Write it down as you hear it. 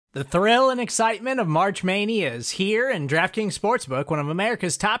The thrill and excitement of March Mania is here, and DraftKings Sportsbook, one of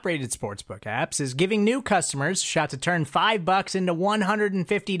America's top-rated sportsbook apps, is giving new customers a shot to turn $5 into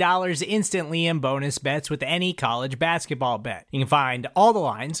 $150 instantly in bonus bets with any college basketball bet. You can find all the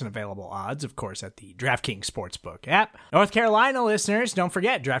lines and available odds, of course, at the DraftKings Sportsbook app. North Carolina listeners, don't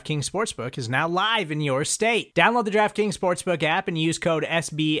forget, DraftKings Sportsbook is now live in your state. Download the DraftKings Sportsbook app and use code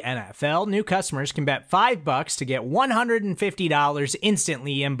SBNFL. New customers can bet $5 to get $150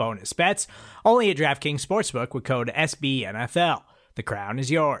 instantly in bonus bets, only at DraftKings Sportsbook with code SBNFL. The crown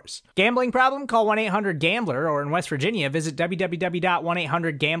is yours. Gambling problem? Call 1-800-GAMBLER, or in West Virginia, visit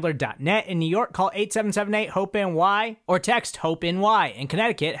www.1800gambler.net. In New York, call 877-8-HOPE-NY or text HOPE-NY. In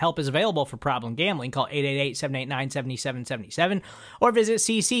Connecticut, help is available for problem gambling. Call 888-789-7777 or visit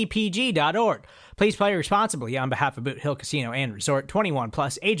ccpg.org. Please play responsibly on behalf of Boot Hill Casino and Resort. 21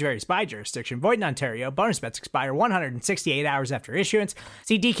 plus, age varies by jurisdiction. Void in Ontario. Bonus bets expire 168 hours after issuance.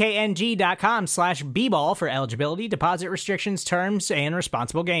 See dkng.com/bball for eligibility, deposit restrictions, terms, and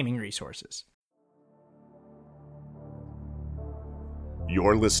responsible gaming resources.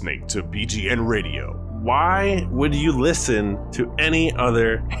 You're listening to BGN Radio. Why would you listen to any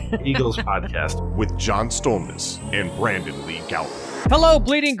other Eagles podcast? With John Stolnis and Brandon Lee Galton. Hello,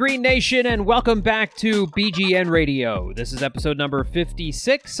 Bleeding Green Nation, and welcome back to BGN Radio. This is episode number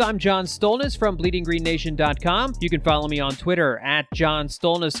 56. I'm John Stolnis from BleedingGreenNation.com. You can follow me on Twitter at John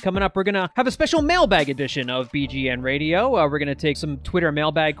Stolnis. Coming up, we're going to have a special mailbag edition of BGN Radio. We're going to take some Twitter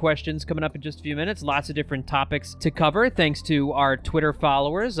mailbag questions coming up in just a few minutes. Lots of different topics to cover, thanks to our Twitter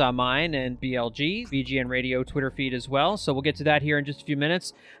followers, mine and BLG, BGN Radio Twitter feed as well. So we'll get to that here in just a few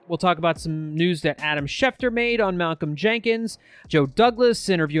minutes. We'll talk about some news that Adam Schefter made on Malcolm Jenkins, Joe Douglas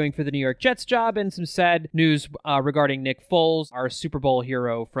interviewing for the New York Jets job, and some sad news regarding Nick Foles, our Super Bowl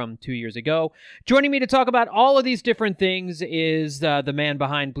hero from 2 years ago. Joining me to talk about all of these different things is the man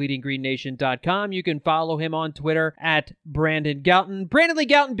behind BleedingGreenNation.com. You can follow him on Twitter at Brandon Galton. Brandon Lee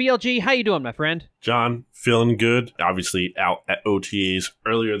Galton, BLG, how you doing, my friend? John, feeling good. Obviously out at OTAs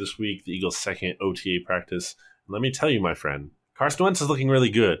earlier this week, the Eagles' second OTA practice. Let me tell you, my friend, Carson Wentz is looking really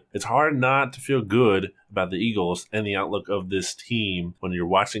good. It's hard not to feel good about the Eagles and the outlook of this team when you're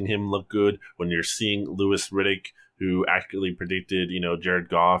watching him look good, when you're seeing Louis Riddick, who accurately predicted, Jared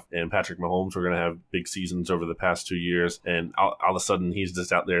Goff and Patrick Mahomes were going to have big seasons over the past 2 years, and all of a sudden he's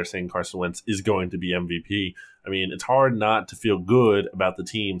just out there saying Carson Wentz is going to be MVP. I mean, it's hard not to feel good about the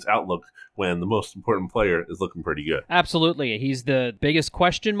team's outlook when the most important player is looking pretty good. Absolutely. He's the biggest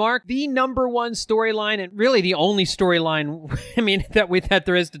question mark, the number one storyline, and really the only storyline, that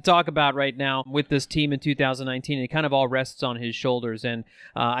there is to talk about right now with this team in 2019. It kind of all rests on his shoulders. And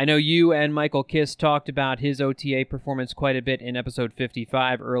I know you and Michael Kiss talked about his OTA performance quite a bit in episode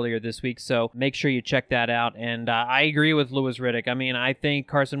 55 earlier this week, so make sure you check that out. And I agree with Louis Riddick. I think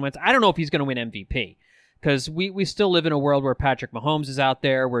Carson Wentz, I don't know if he's going to win MVP. Because we still live in a world where Patrick Mahomes is out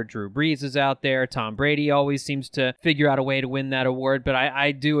there, where Drew Brees is out there. Tom Brady always seems to figure out a way to win that award. But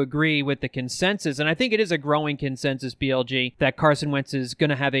I do agree with the consensus, and I think it is a growing consensus, BLG, that Carson Wentz is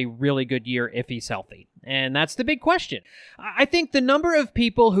going to have a really good year if he's healthy. And that's the big question. I think the number of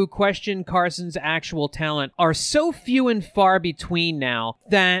people who question Carson's actual talent are so few and far between now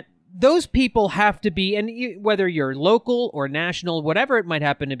that those people have to be, and whether you're local or national, whatever it might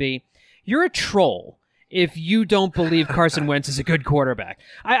happen to be, you're a troll if you don't believe Carson Wentz is a good quarterback.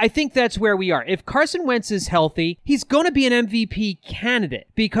 I think that's where we are. If Carson Wentz is healthy, he's going to be an MVP candidate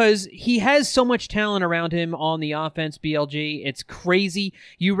because he has so much talent around him on the offense, BLG. It's crazy.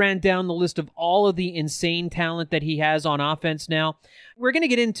 You ran down the list of all of the insane talent that he has on offense now. We're going to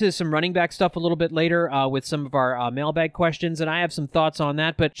get into some running back stuff a little bit later with some of our mailbag questions, and I have some thoughts on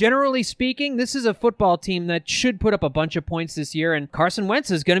that. But generally speaking, this is a football team that should put up a bunch of points this year, and Carson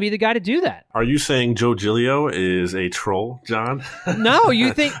Wentz is going to be the guy to do that. Are you saying Joe Giglio is a troll, John? No,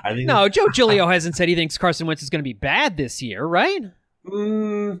 you think... No, Joe Giglio hasn't said he thinks Carson Wentz is going to be bad this year, right? I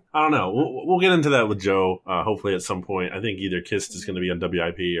don't know. We'll get into that with Joe, hopefully at some point. I think either Kist is going to be on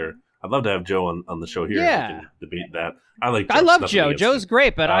WIP or... I'd love to have Joe on the show here. Yeah. We can debate that. I love Nothing Joe. Joe's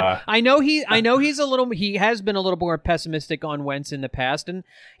great, but I know he has been a little more pessimistic on Wentz in the past. And,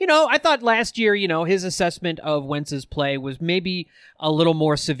 I thought last year, his assessment of Wentz's play was maybe a little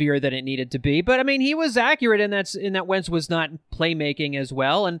more severe than it needed to be. But he was accurate in that Wentz was not playmaking as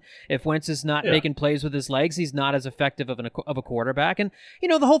well. And if Wentz is not making plays with his legs, he's not as effective of a quarterback. And,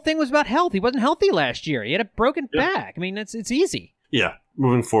 the whole thing was about health. He wasn't healthy last year. He had a broken back. It's easy. Yeah,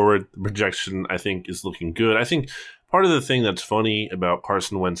 moving forward, the projection, I think, is looking good. I think part of the thing that's funny about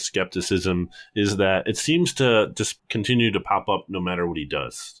Carson Wentz skepticism is that it seems to just continue to pop up no matter what he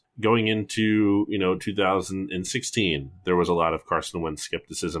does. going into 2016, there was a lot of Carson Wentz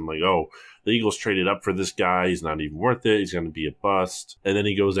skepticism, like, oh, the Eagles traded up for this guy, he's not even worth it, he's going to be a bust. And then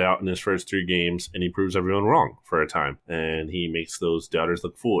he goes out in his first 3 games and he proves everyone wrong for a time, and he makes those doubters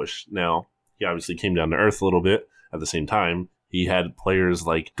look foolish. Now, he obviously came down to earth a little bit. At the same time, he had players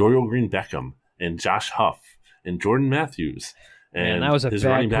like Dorial Green-Beckham and Josh Huff and Jordan Matthews. And that was a his bad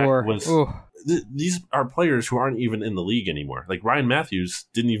running back core. was. These are players who aren't even in the league anymore. Like Ryan Matthews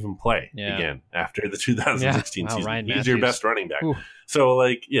didn't even play again after the 2016 season. Ryan He's Matthews. your best running back. Ooh.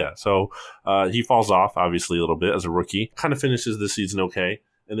 So he falls off obviously a little bit as a rookie. Kind of finishes the season okay,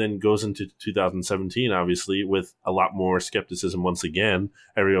 and then goes into 2017 obviously with a lot more skepticism once again.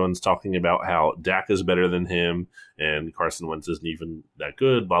 Everyone's talking about how Dak is better than him and Carson Wentz isn't even that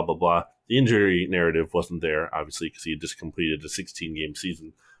good, blah, blah, blah. The injury narrative wasn't there, obviously, because he had just completed a 16-game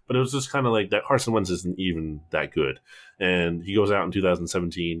season. But it was just kind of like that Carson Wentz isn't even that good. And he goes out in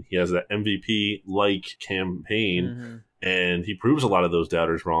 2017. He has that MVP-like campaign, and he proves a lot of those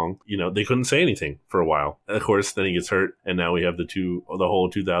doubters wrong. They couldn't say anything for a while. And of course, then he gets hurt, and now we have the whole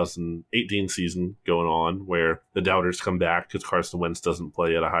 2018 season going on where the doubters come back because Carson Wentz doesn't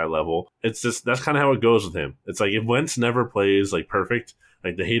play at a high level. It's just, that's kind of how it goes with him. It's like if Wentz never plays like perfect,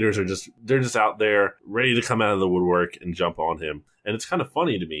 like the haters they're just out there ready to come out of the woodwork and jump on him. And it's kind of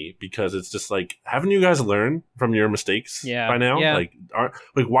funny to me because it's just like, haven't you guys learned from your mistakes by now? Yeah. Like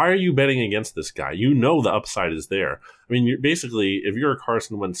why are you betting against this guy? The upside is there. I mean, if you're a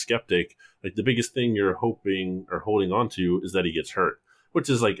Carson Wentz skeptic, like the biggest thing you're hoping or holding on to is that he gets hurt, which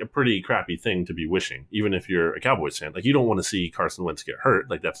is like a pretty crappy thing to be wishing, even if you're a Cowboys fan. Like you don't want to see Carson Wentz get hurt.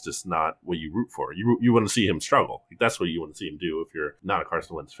 Like that's just not what you root for. You want to see him struggle. Like that's what you want to see him do if you're not a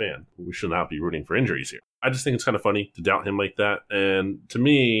Carson Wentz fan. We should not be rooting for injuries here. I just think it's kind of funny to doubt him like that. And to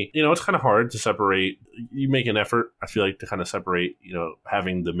me, it's kind of hard to separate. You make an effort, I feel like, to kind of separate,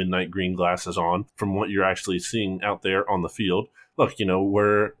 having the midnight green glasses on from what you're actually seeing out there on the field. Look,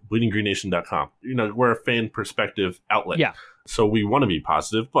 we're bleedinggreennation.com. We're a fan perspective outlet. Yeah. So we want to be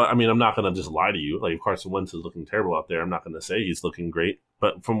positive, but I mean, I'm not going to just lie to you. Like if Carson Wentz is looking terrible out there, I'm not going to say he's looking great.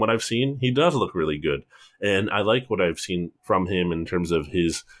 But from what I've seen, he does look really good. And I like what I've seen from him in terms of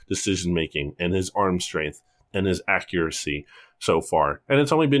his decision making and his arm strength and his accuracy so far. And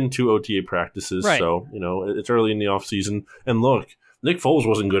it's only been 2 OTA practices. Right. So, it's early in the offseason. And look, Nick Foles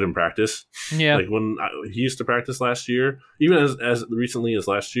wasn't good in practice. Yeah. Like when he used to practice last year, even as recently as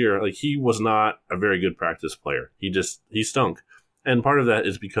last year, like he was not a very good practice player. He stunk. And part of that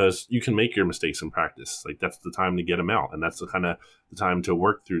is because you can make your mistakes in practice. Like that's the time to get them out. And that's the time to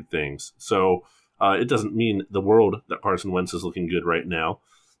work through things. So it doesn't mean the world that Carson Wentz is looking good right now.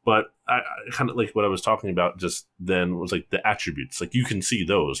 But I kind of like what I was talking about just then was like the attributes. Like you can see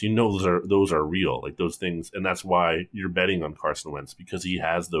those, those are real, like those things. And that's why you're betting on Carson Wentz, because he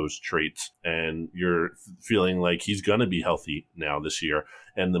has those traits and you're feeling like he's going to be healthy now this year.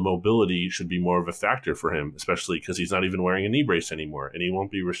 And the mobility should be more of a factor for him, especially because he's not even wearing a knee brace anymore and he won't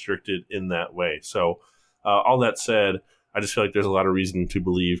be restricted in that way. So all that said, I just feel like there's a lot of reason to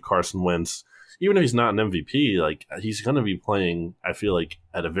believe Carson Wentz, even if he's not an MVP, like he's going to be playing, I feel like,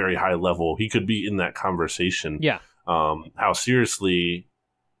 at a very high level. He could be in that conversation. Yeah. How seriously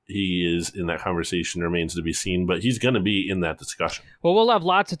he is in that conversation remains to be seen, but he's going to be in that discussion. Well, we'll have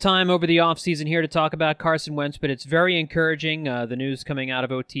lots of time over the offseason here to talk about Carson Wentz, but it's very encouraging, the news coming out of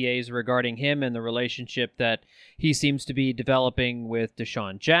OTAs regarding him and the relationship that he seems to be developing with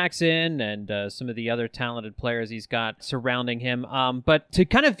Deshaun Jackson and some of the other talented players he's got surrounding him. But to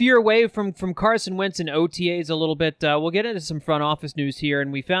kind of veer away from Carson Wentz and OTAs a little bit, we'll get into some front office news here.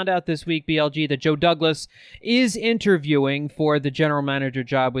 And we found out this week, BLG, that Joe Douglas is interviewing for the general manager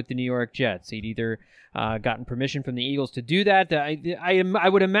job with the New York Jets. He'd either gotten permission from the Eagles to do that. I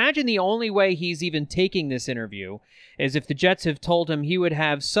would imagine the only way he's even taking this interview is if the Jets have told him he would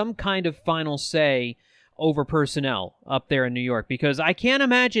have some kind of final say over personnel up there in New York, because I can't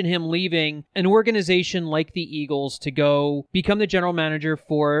imagine him leaving an organization like the Eagles to go become the general manager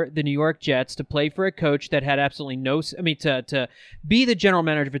for the New York Jets, to play for a coach that had absolutely to be the general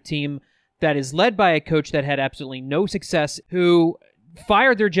manager of a team that is led by a coach that had absolutely no success, who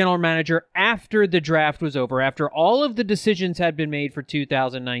fired their general manager after the draft was over, after all of the decisions had been made for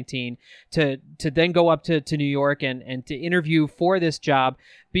 2019, to then go up to New York and to interview for this job.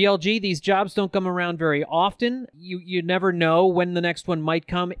 BLG, these jobs don't come around very often. You never know when the next one might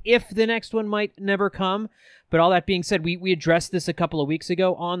come, if the next one might never come. But all that being said, we addressed this a couple of weeks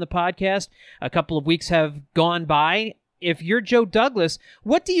ago on the podcast. A couple of weeks have gone by. If you're Joe Douglas,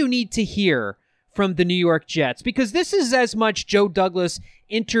 what do you need to hear from the New York Jets? Because this is as much Joe Douglas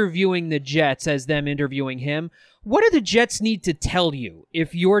interviewing the Jets as them interviewing him. What do the Jets need to tell you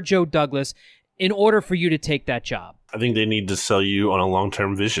if you're Joe Douglas in order for you to take that job? I think they need to sell you on a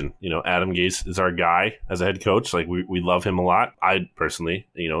long-term vision. Adam Gase is our guy as a head coach. Like, we love him a lot. I personally,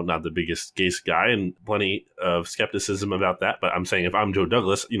 not the biggest Gase guy, and plenty of skepticism about that. But I'm saying if I'm Joe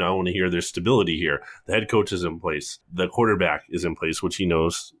Douglas, I want to hear there's stability here. The head coach is in place. The quarterback is in place, which he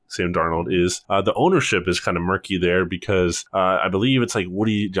knows Sam Darnold is. The ownership is kind of murky there because I believe it's like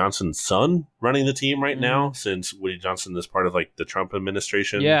Woody Johnson's son running the team right now, since Woody Johnson is part of like the Trump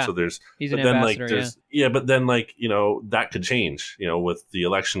administration. Yeah. So he's an ambassador, but then that could change, with the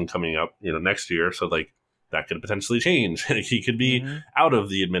election coming up, next year. So like that could potentially change. He could be out of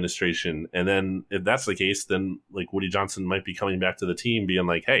the administration. And then if that's the case, then like Woody Johnson might be coming back to the team being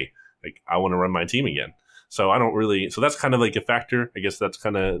like, hey, like I want to run my team again. So so that's kind of like a factor. I guess that's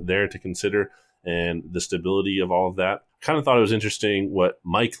kind of there to consider, and the stability of all of that. Kind of thought it was interesting what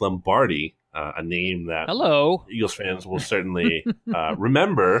Mike Lombardi, a name that Eagles fans will certainly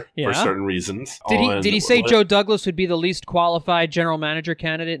remember for certain reasons. Did he say Joe Douglas would be the least qualified general manager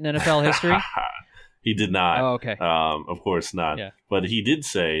candidate in NFL history? He did not. Oh, okay. Of course not. Yeah. But he did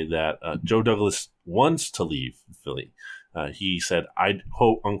say that Joe Douglas wants to leave Philly. He said, I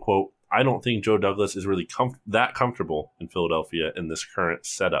quote unquote, I don't think Joe Douglas is really that comfortable in Philadelphia in this current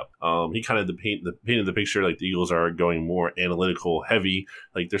setup. He kind of painted the picture like the Eagles are going more analytical heavy.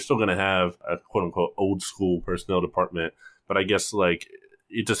 Like they're still going to have a quote unquote old school personnel department, but I guess like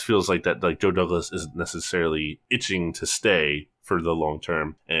it just feels like that like Joe Douglas isn't necessarily itching to stay for the long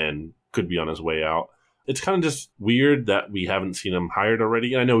term and could be on his way out. It's kind of just weird that we haven't seen him hired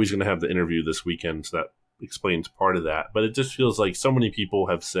already. I know he's going to have the interview this weekend, so that explains part of that. But it just feels like so many people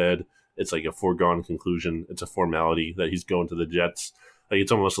have said it's like a foregone conclusion. It's a formality that he's going to the Jets. Like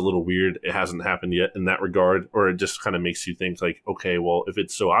it's almost a little weird. It hasn't happened yet in that regard, or it just kind of makes you think like, okay, well, if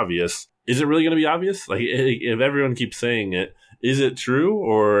it's so obvious, is it really going to be obvious? Like if everyone keeps saying it, is it true?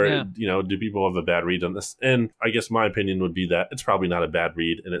 Or, do people have a bad read on this? And I guess my opinion would be that it's probably not a bad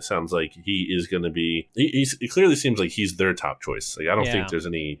read. And it sounds like he is going to be, it clearly seems like he's their top choice. Like, I don't think there's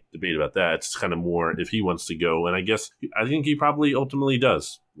any debate about that. It's kind of more if he wants to go. And I think he probably ultimately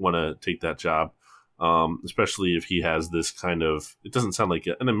does want to take that job. Especially if he has this kind of, it doesn't sound like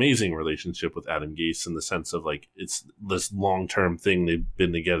an amazing relationship with Adam Gase in the sense of like, it's this long-term thing. They've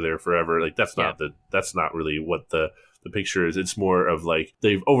been together forever. Like that's not really what the picture is. It's more of like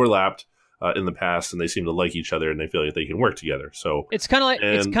they've overlapped in the past and they seem to like each other and they feel like they can work together. So it's kind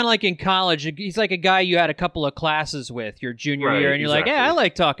of like in college. He's like a guy you had a couple of classes with your junior year, and you're like, yeah, I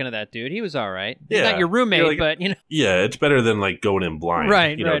like talking to that dude. He was all right. He's not your roommate, but yeah, it's better than like going in blind,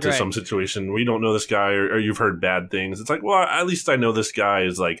 to some situation where you don't know this guy or you've heard bad things. It's like, well, at least I know this guy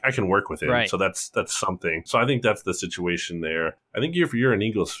is like I can work with him, so that's something. So I think that's the situation there. I think if you're an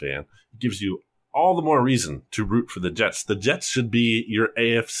Eagles fan, it gives you all the more reason to root for the Jets. The Jets should be your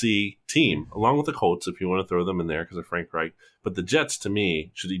AFC team, along with the Colts, if you want to throw them in there because of Frank Reich. But the Jets, to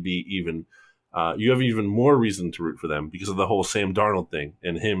me, should be even you have even more reason to root for them because of the whole Sam Darnold thing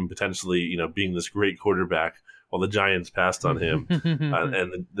and him potentially, being this great quarterback while the Giants passed on him.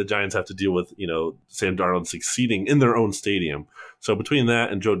 And the Giants have to deal with, Sam Darnold succeeding in their own stadium. So between that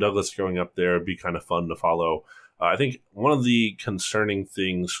and Joe Douglas going up there, it'd be kind of fun to follow. I think one of the concerning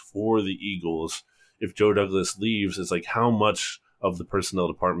things for the Eagles, if Joe Douglas leaves, is like how much of the personnel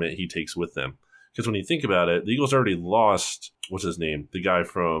department he takes with them. Because when you think about it, the Eagles already lost, what's his name? The guy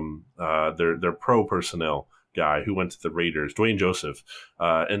from their pro personnel guy who went to the Raiders, Dwayne Joseph.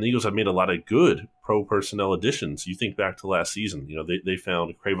 And the Eagles have made a lot of good pro personnel additions. You think back to last season, they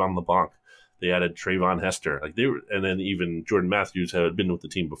found Cravon LeBlanc. They added Trayvon Hester, and then even Jordan Matthews had been with the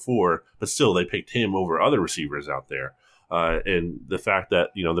team before, but still they picked him over other receivers out there. And the fact that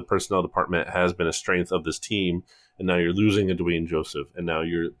the personnel department has been a strength of this team, and now you're losing a Dwayne Joseph, and now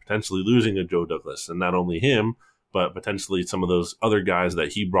you're potentially losing a Joe Douglas, and not only him, but potentially some of those other guys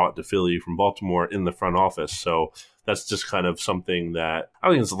that he brought to Philly from Baltimore in the front office. So that's just kind of something that I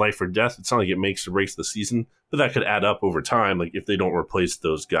don't think it's life or death. It's not like it makes or breaks the season, but that could add up over time. Like if they don't replace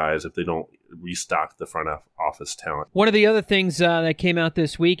those guys, if they don't restock the front office talent. One of the other things that came out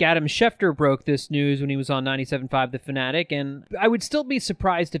this week, Adam Schefter broke this news when he was on 97.5 The Fanatic, and I would still be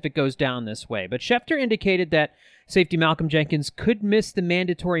surprised if it goes down this way. But Schefter indicated that safety Malcolm Jenkins could miss the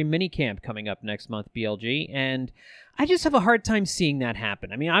mandatory minicamp coming up next month, BLG, and I just have a hard time seeing that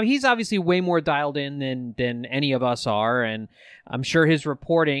happen. I mean, he's obviously way more dialed in than any of us are, and I'm sure his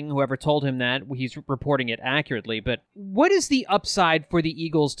reporting, whoever told him that, he's reporting it accurately, but what is the upside for the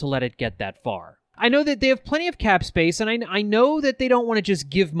Eagles to let it get that far? I know that they have plenty of cap space, and I know that they don't want to just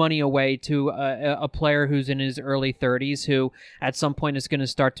give money away to a player who's in his early 30s who at some point is going to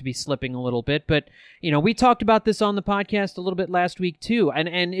start to be slipping a little bit. But, we talked about this on the podcast a little bit last week too.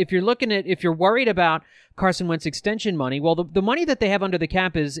 And if you're worried about Carson Wentz extension money, well, the money that they have under the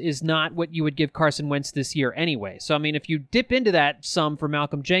cap is not what you would give Carson Wentz this year anyway. So, I mean, if you dip into that sum for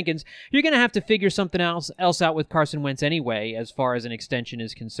Malcolm Jenkins, you're going to have to figure something else out with Carson Wentz anyway, as far as an extension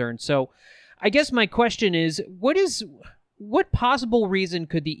is concerned. So, I guess my question is, what possible reason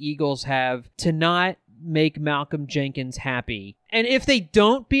could the Eagles have to not make Malcolm Jenkins happy? And if they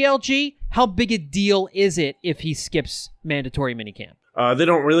don't, BLG, how big a deal is it if he skips mandatory minicamp? They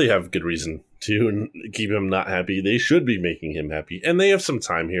don't really have good reason to keep him not happy. They should be making him happy. And they have some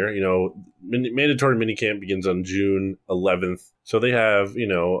time here. Mandatory minicamp begins on June 11th. So they have,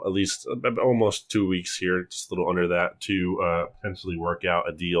 at least almost 2 weeks here, just a little under that, to potentially work out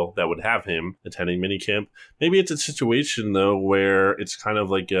a deal that would have him attending minicamp. Maybe it's a situation, though, where it's kind of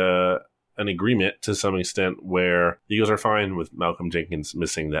like an agreement to some extent where the Eagles are fine with Malcolm Jenkins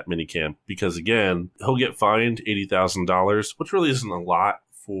missing that minicamp because, again, he'll get fined $80,000, which really isn't a lot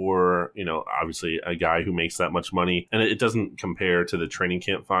for, obviously a guy who makes that much money. And it doesn't compare to the training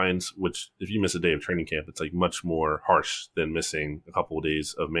camp fines, which if you miss a day of training camp, it's like much more harsh than missing a couple of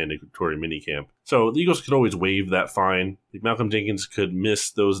days of mandatory minicamp. So the Eagles could always waive that fine. Malcolm Jenkins could miss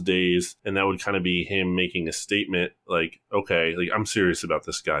those days, and that would kind of be him making a statement like, okay, like I'm serious about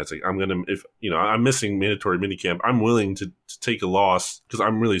this guy. It's like if I'm missing mandatory minicamp, I'm willing to take a loss because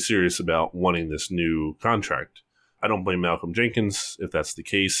I'm really serious about wanting this new contract. I don't blame Malcolm Jenkins if that's the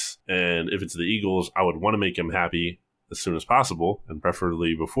case. And if it's the Eagles, I would want to make him happy as soon as possible and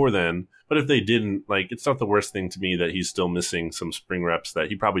preferably before then. But if they didn't, it's not the worst thing to me that he's still missing some spring reps that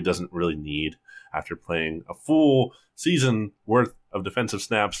he probably doesn't really need after playing a full season worth of defensive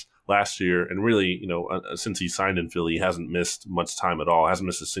snaps last year. And really, since he signed in Philly, he hasn't missed much time at all, hasn't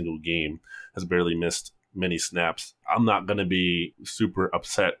missed a single game, has barely missed many snaps. I'm not going to be super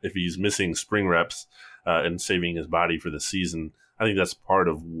upset if he's missing spring reps and saving his body for the season. I think that's part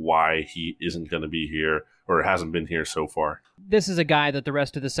of why he isn't going to be here or hasn't been here so far. This is a guy that the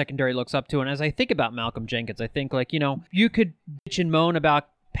rest of the secondary looks up to. And as I think about Malcolm Jenkins, I think you could bitch and moan about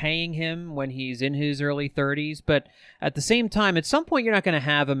paying him when he's in his early 30s. But at the same time, at some point, you're not going to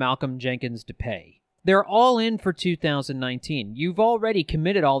have a Malcolm Jenkins to pay. They're all in for 2019. You've already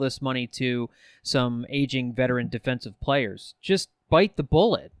committed all this money to some aging veteran defensive players. Just bite the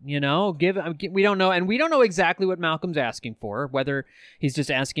bullet, we don't know, and we don't know exactly what Malcolm's asking for, whether he's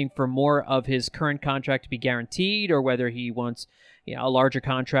just asking for more of his current contract to be guaranteed or whether he wants a larger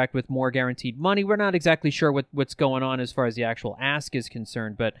contract with more guaranteed money. We're not exactly sure what's going on as far as the actual ask is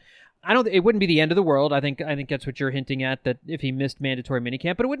concerned, but it wouldn't be the end of the world. I think that's what you're hinting at, that if he missed mandatory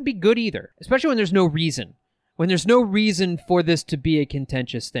minicamp, but it wouldn't be good either, especially when there's no reason. When there's no reason for this to be a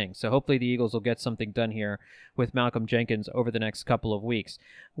contentious thing. So hopefully the Eagles will get something done here with Malcolm Jenkins over the next couple of weeks.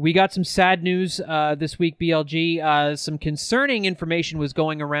 We got some sad news this week, BLG. Some concerning information was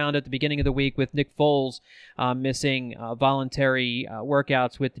going around at the beginning of the week with Nick Foles missing voluntary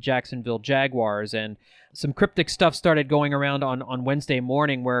workouts with the Jacksonville Jaguars. And some cryptic stuff started going around on Wednesday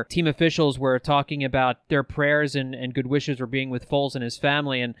morning where team officials were talking about their prayers and good wishes were being with Foles and his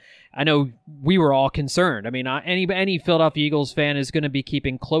family. And I know we were all concerned. I mean, any Philadelphia Eagles fan is going to be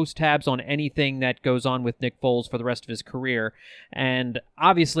keeping close tabs on anything that goes on with Nick Foles for the rest of his career. And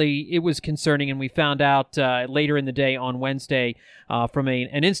obviously, it was concerning, and we found out later in the day on Wednesday from an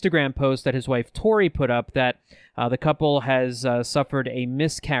Instagram post that his wife Tori put up that the couple has suffered a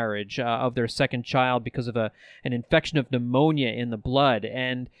miscarriage of their second child because of an infection of pneumonia in the blood.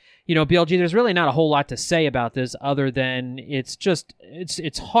 And BLG, there's really not a whole lot to say about this other than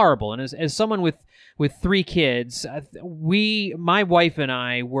it's horrible. And as someone with 3 kids, my wife and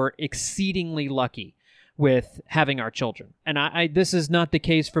I were exceedingly lucky with having our children. And this is not the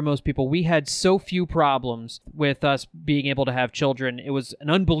case for most people. We had so few problems with us being able to have children. It was an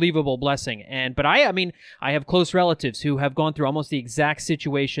unbelievable blessing. But I have close relatives who have gone through almost the exact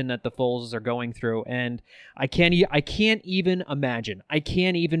situation that the Foleses are going through. And I can't even imagine. I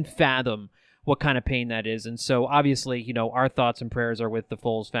can't even fathom what kind of pain that is. And so obviously, our thoughts and prayers are with the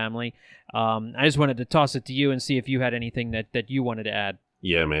Foles family. I just wanted to toss it to you and see if you had anything that you wanted to add.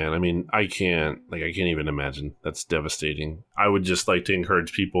 Yeah, man. I mean, I can't even imagine. That's devastating. I would just like to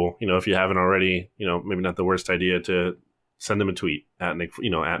encourage people, if you haven't already, maybe not the worst idea to send them a tweet at Nick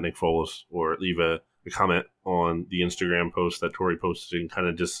Foles, or leave a comment on the Instagram post that Tori posted and kind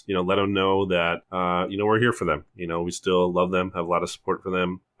of just, let them know that, we're here for them. We still love them, have a lot of support for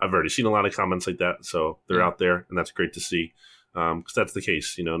them. I've already seen a lot of comments like that. So they're out there, and that's great to see. because that's the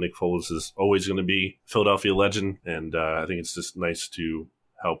case. Nick Foles is always going to be a Philadelphia legend, and I think it's just nice to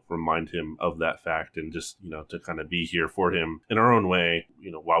help remind him of that fact and just, to kind of be here for him in our own way,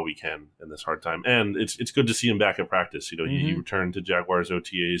 while we can in this hard time. And it's good to see him back at practice. He returned to Jaguars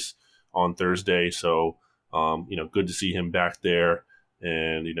OTAs on Thursday. So, good to see him back there.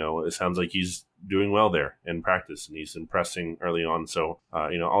 And, it sounds like he's doing well there in practice and he's impressing early on. So,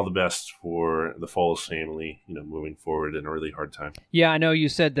 all the best for the Foles family, moving forward in a really hard time. Yeah, I know you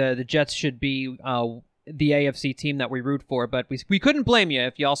said the Jets should be the AFC team that we root for, but we couldn't blame you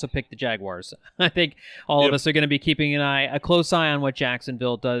if you also picked the Jaguars. I think all of us are going to be keeping a close eye on what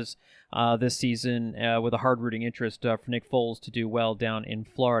Jacksonville does this season with a hard rooting interest for Nick Foles to do well down in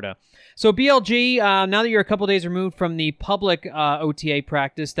Florida. So BLG, now that you're a couple days removed from the public OTA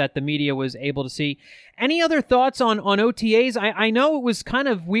practice that the media was able to see, any other thoughts on OTAs? I know it was kind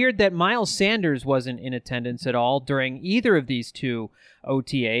of weird that Miles Sanders wasn't in attendance at all during either of these two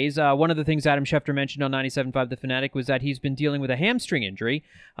OTAs. One of the things Adam Schefter mentioned on 97.5 The Fanatic was that he's been dealing with a hamstring injury,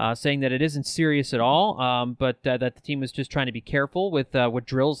 saying that it isn't serious at all, but that the team was just trying to be careful with what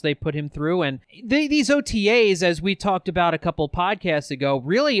drills they put him through. And these OTAs, as we talked about a couple podcasts ago,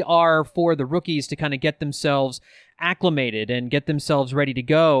 really are for the rookies to kind of get themselves acclimated and get themselves ready to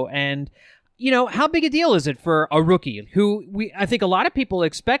go. And how big a deal is it for a rookie who I think a lot of people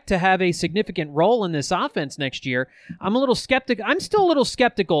expect to have a significant role in this offense next year? I'm still a little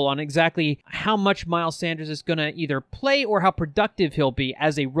skeptical on exactly how much Miles Sanders is going to either play or how productive he'll be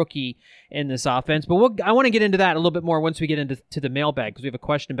as a rookie in this offense. But I want to get into that a little bit more once we get into the mailbag, because we have a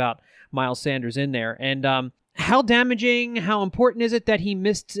question about Miles Sanders in there. And how damaging, how important is it that he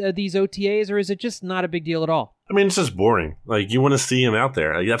missed these OTAs, or is it just not a big deal at all? I mean, it's just boring. Like, you want to see him out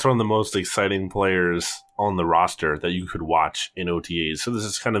there. Like, that's one of the most exciting players on the roster that you could watch in OTAs. So this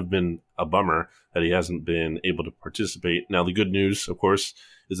has kind of been a bummer that he hasn't been able to participate. Now, the good news, of course,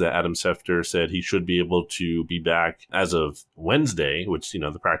 is that Adam Schefter said he should be able to be back as of Wednesday, which,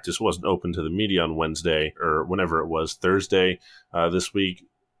 the practice wasn't open to the media on Wednesday or whenever it was, Thursday this week.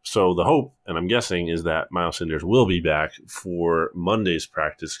 So the hope, and I'm guessing, is that Miles Sanders will be back for Monday's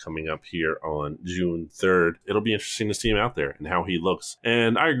practice coming up here on June 3rd. It'll be interesting to see him out there and how he looks.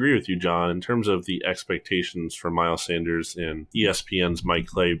 And I agree with you, John, in terms of the expectations for Miles Sanders, and ESPN's Mike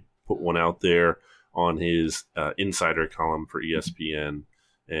Clay put one out there on his insider column for ESPN.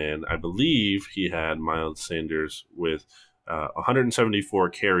 And I believe he had Miles Sanders with 174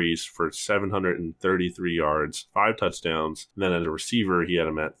 carries for 733 yards, 5 touchdowns. And then as a receiver, he had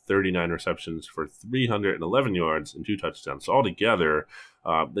him at 39 receptions for 311 yards and 2 touchdowns. So altogether,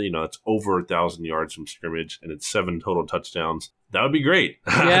 it's over 1,000 yards from scrimmage, and it's 7 total touchdowns. That would be great.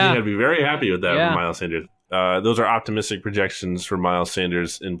 Yeah. I think I'd be very happy with that for Miles Sanders. Those are optimistic projections for Miles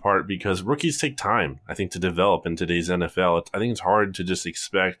Sanders, in part because rookies take time, I think, to develop in today's NFL. I think it's hard to just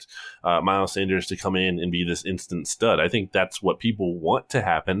expect Miles Sanders to come in and be this instant stud. I think that's what people want to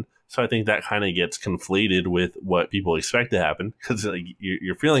happen. So I think that kind of gets conflated with what people expect to happen, because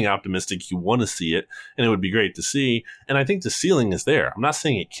you're feeling optimistic, you want to see it, and it would be great to see. And I think the ceiling is there. I'm not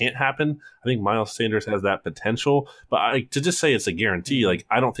saying it can't happen. I think Miles Sanders has that potential, but to just say it's a guarantee,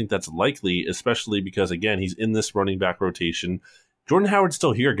 I don't think that's likely, especially because, again, he's in this running back rotation. Jordan Howard's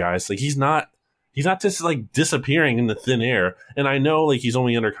still here, guys. He's not just disappearing in the thin air. And I know he's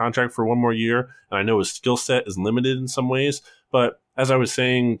only under contract for one more year, and I know his skill set is limited in some ways, but as I was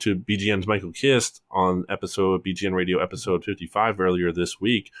saying to BGN's Michael Kist on BGN Radio episode 55 earlier this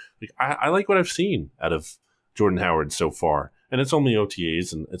week, I like what I've seen out of Jordan Howard so far. And it's only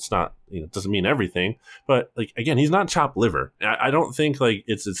OTAs, and it's not, it doesn't mean everything. But again, he's not chopped liver. I don't think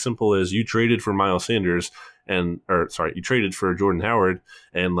it's as simple as you traded for Miles Sanders you traded for Jordan Howard,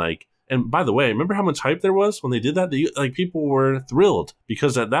 and by the way, remember how much hype there was when they did that? People were thrilled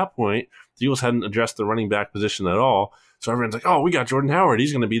because at that point, the Eagles hadn't addressed the running back position at all. So everyone's like, oh, we got Jordan Howard.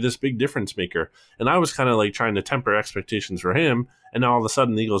 He's going to be this big difference maker. And I was kind of trying to temper expectations for him. And now all of a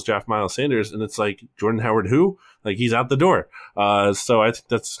sudden the Eagles draft Miles Sanders, and it's Jordan Howard who? He's out the door. So I think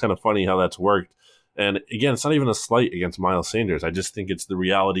that's kind of funny how that's worked. And again, it's not even a slight against Miles Sanders. I just think it's the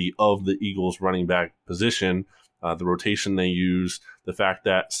reality of the Eagles running back position, the rotation they use, the fact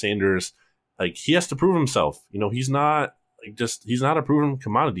that Sanders, he has to prove himself. He's not he's not a proven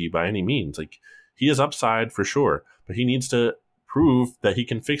commodity by any means. He has upside for sure, but he needs to prove that he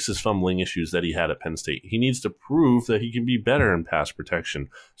can fix his fumbling issues that he had at Penn State. He needs to prove that he can be better in pass protection.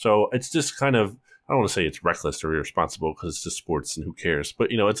 So it's just kind of, I don't want to say it's reckless or irresponsible because it's just sports and who cares, but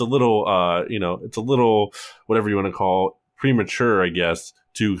it's a little, it's a little, whatever you want to call, premature, I guess,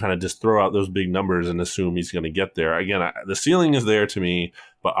 to kind of just throw out those big numbers and assume he's going to get there. Again, the ceiling is there to me,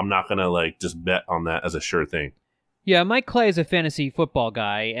 but I'm not going to just bet on that as a sure thing. Yeah, Mike Clay is a fantasy football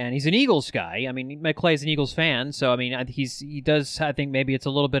guy, and he's an Eagles guy. I mean, Mike Clay is an Eagles fan, so I mean, he does. I think maybe it's a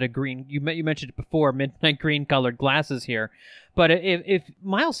little bit of green. You mentioned it before, midnight green colored glasses here. But if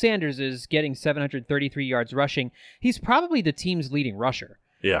Miles Sanders is getting 733 yards rushing, he's probably the team's leading rusher.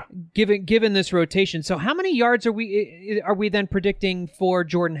 Yeah. Given this rotation, so how many yards are we then predicting for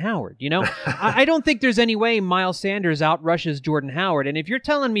Jordan Howard? You know, I don't think there's any way Miles Sanders outrushes Jordan Howard. And if you're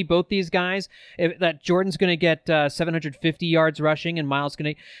telling me both these guys that Jordan's going to get 750 yards rushing and Miles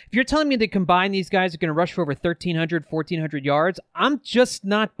if you're telling me that combined these guys are going to rush for over 1,400 yards, I'm just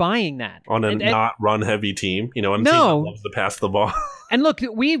not buying that on a not run heavy team. You know, on a team that loves to pass the ball. And look,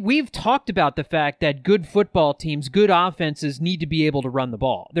 we've talked about the fact that good football teams, good offenses need to be able to run the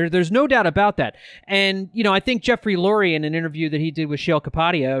ball. There's no doubt about that. And, you know, I think Jeffrey Lurie, in an interview that he did with Shale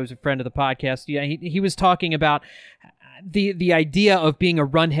Kapadia, who's a friend of the podcast, he was talking about the idea of being a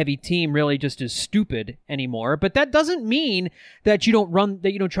run-heavy team really just is stupid anymore. But that doesn't mean that you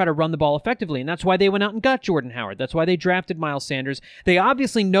don't try to run the ball effectively. And that's why they went out and got Jordan Howard. That's why they drafted Miles Sanders. They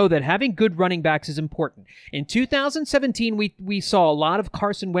obviously know that having good running backs is important. In 2017, we saw a lot of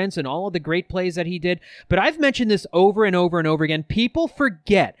Carson Wentz and all of the great plays that he did. But I've mentioned this over and over and over again. People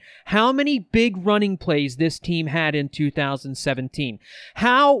forget how many big running plays this team had in 2017.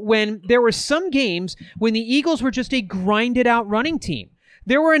 How, when there were some games when the Eagles were just a grinded out running team.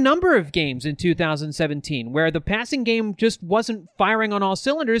 There were a number of games in 2017 where the passing game just wasn't firing on all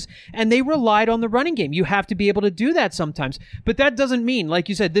cylinders and they relied on the running game. You have to be able to do that sometimes. But that doesn't mean, like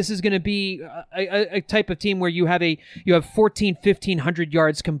you said, this is going to be a type of team where you have 1,500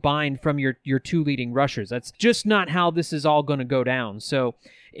 yards combined from your two leading rushers. That's just not how this is all going to go down. So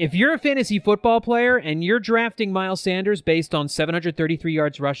if you're a fantasy football player and you're drafting Miles Sanders based on 733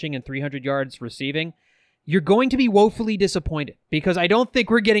 yards rushing and 300 yards receiving, you're going to be woefully disappointed because I don't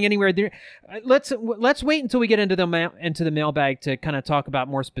think we're getting anywhere there. Let's wait until we get into the mailbag to kind of talk about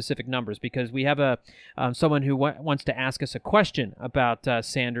more specific numbers, because we have someone who wants to ask us a question about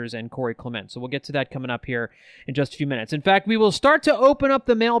Sanders and Corey Clement. So we'll get to that coming up here in just a few minutes. In fact, we will start to open up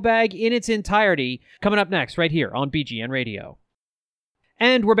the mailbag in its entirety coming up next right here on BGN Radio.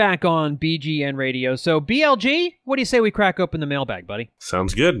 And we're back on BGN Radio. So, BLG, what do you say we crack open the mailbag, buddy?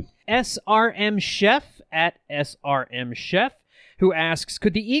 Sounds good. SRM Chef at SRM Chef, who asks,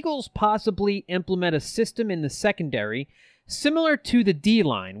 could the Eagles possibly implement a system in the secondary similar to the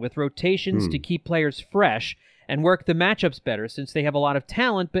D-line with rotations to keep players fresh and work the matchups better, since they have a lot of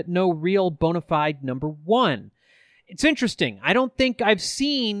talent but no real bona fide number one? It's interesting. I don't think I've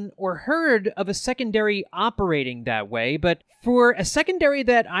seen or heard of a secondary operating that way, but for a secondary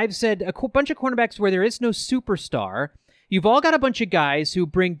that I've said a bunch of cornerbacks where there is no superstar, you've all got a bunch of guys who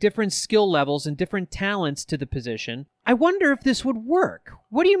bring different skill levels and different talents to the position. I wonder if this would work.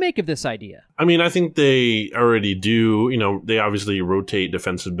 What do you make of this idea? I mean, I think they already do. You know, they obviously rotate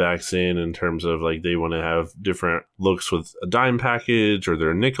defensive backs in terms of like they want to have different looks with a dime package or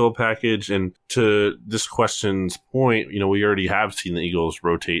their nickel package. And to this question's point, you know, we already have seen the Eagles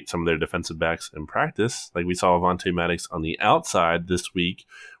rotate some of their defensive backs in practice. Like we saw Avonte Maddox on the outside this week,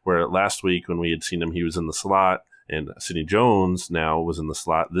 where last week when we had seen him, he was in the slot. And Sidney Jones now was in the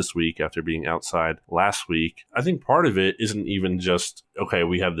slot this week after being outside last week. I think part of it isn't even just, okay,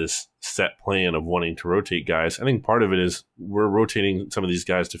 we have this set plan of wanting to rotate guys. I think part of it is we're rotating some of these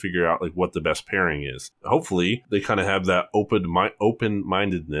guys to figure out like what the best pairing is. Hopefully, they kind of have that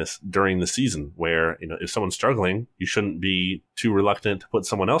open-mindedness during the season where, you know, if someone's struggling, you shouldn't be too reluctant to put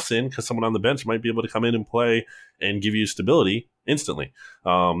someone else in because someone on the bench might be able to come in and play and give you stability instantly.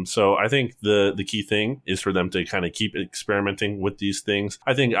 So I think the key thing is for them to kind of keep experimenting with these things.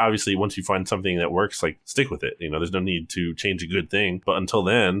 I think obviously once you find something that works, like stick with it. You know, there's no need to change a good thing. But until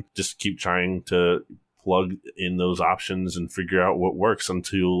then, just keep trying to plug in those options and figure out what works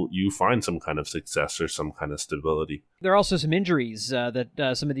until you find some kind of success or some kind of stability. There are also some injuries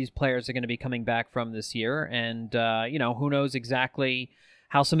that some of these players are going to be coming back from this year. And, you know, who knows exactly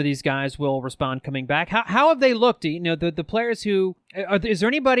how some of these guys will respond coming back. How have they looked? You know, the players who is there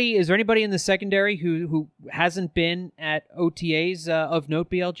anybody in the secondary who hasn't been at OTAs of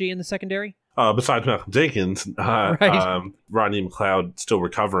note, BLG, in the secondary? Besides Malcolm Jenkins, right. Rodney McLeod still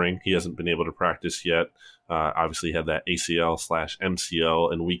recovering. He hasn't been able to practice yet. Obviously had that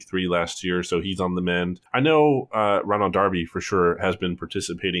ACL/MCL in week 3 last year, so he's on the mend. I know Ronald Darby for sure has been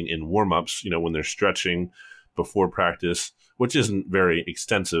participating in warm-ups, you know, when they're stretching before practice, which isn't very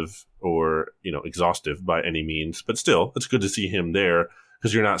extensive or, you know, exhaustive by any means, but still, it's good to see him there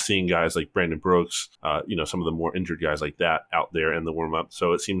because you're not seeing guys like Brandon Brooks, you know, some of the more injured guys like that out there in the warm-up.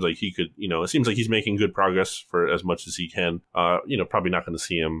 So it seems like he could, you know, it seems like he's making good progress for as much as he can. You know, probably not going to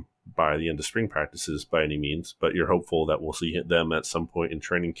see him by the end of spring practices by any means, but you're hopeful that we'll see them at some point in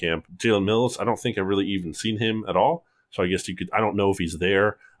training camp. Jalen Mills, I don't think I've really even seen him at all. So I guess I don't know if he's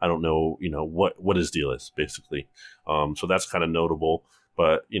there. I don't know, what his deal is, basically. So that's kind of notable.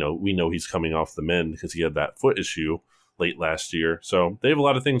 But, we know he's coming off the mend because he had that foot issue late last year. So they have a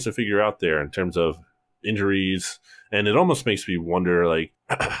lot of things to figure out there in terms of injuries. And it almost makes me wonder, like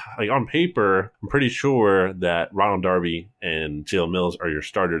on paper, I'm pretty sure that Ronald Darby and Jalen Mills are your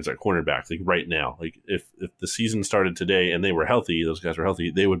starters at cornerback, like right now. Like if the season started today and they were healthy, those guys were healthy,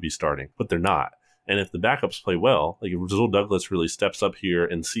 they would be starting, but they're not. And if the backups play well, like if Rasul Douglas really steps up here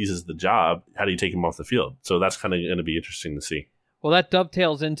and seizes the job, how do you take him off the field? So that's kind of going to be interesting to see. Well, that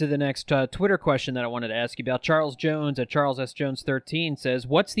dovetails into the next Twitter question that I wanted to ask you about. Charles Jones at Charles S. Jones 13 says,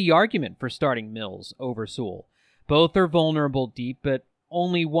 what's the argument for starting Mills over Sewell? Both are vulnerable deep, but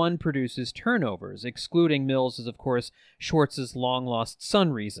only one produces turnovers. Excluding Mills is, of course, Schwartz's long-lost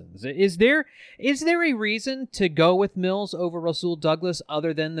son reasons. Is there a reason to go with Mills over Rasul Douglas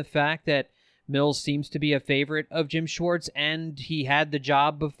other than the fact that Mills seems to be a favorite of Jim Schwartz and he had the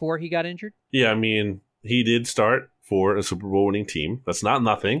job before he got injured? Yeah, I mean, he did start for a Super Bowl winning team. That's not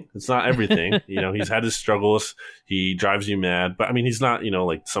nothing. It's not everything. He's had his struggles. He drives you mad. But, I mean, he's not,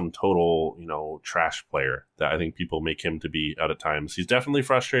 like some total, trash player that I think people make him to be out at times. He's definitely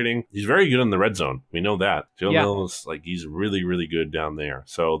frustrating. He's very good in the red zone. We know that. Joe Mills, he's really, really good down there.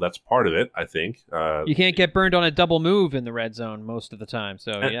 So that's part of it, I think. You can't get burned on a double move in the red zone most of the time.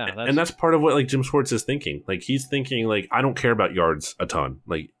 So, and that's part of what, Jim Schwartz is thinking. He's thinking, I don't care about yards a ton.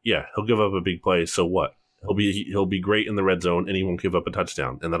 He'll give up a big play. So what? He'll be great in the red zone and he won't give up a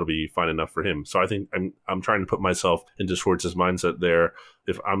touchdown, and that'll be fine enough for him. So I think I'm trying to put myself into Schwartz's mindset there.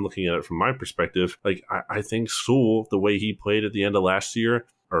 If I'm looking at it from my perspective, I think Sewell, the way he played at the end of last year,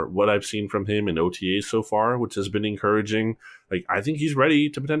 or what I've seen from him in OTAs so far, which has been encouraging, I think he's ready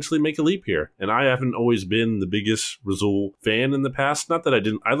to potentially make a leap here. And I haven't always been the biggest Rasul fan in the past. Not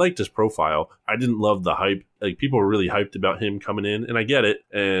that I liked his profile. I didn't love the hype. People were really hyped about him coming in, and I get it,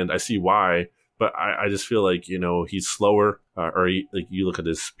 and I see why. But I just feel he's slower, you look at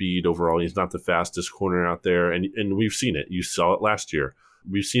his speed overall, he's not the fastest corner out there. And we've seen it. You saw it last year.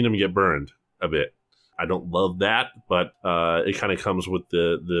 We've seen him get burned a bit. I don't love that, but it kind of comes with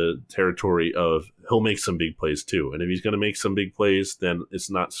the territory of he'll make some big plays too. And if he's going to make some big plays, then it's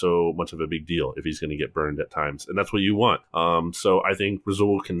not so much of a big deal if he's going to get burned at times. And that's what you want. So I think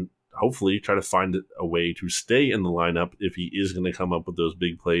Rasul can hopefully try to find a way to stay in the lineup if he is going to come up with those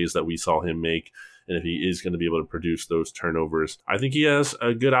big plays that we saw him make, and if he is going to be able to produce those turnovers. I think he has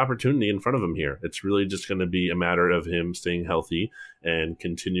a good opportunity in front of him here. It's really just going to be a matter of him staying healthy and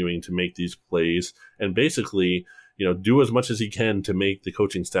continuing to make these plays and basically, do as much as he can to make the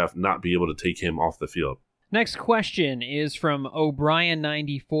coaching staff not be able to take him off the field. Next question is from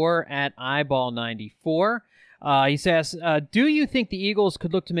O'Brien94 at Eyeball94. He says, do you think the Eagles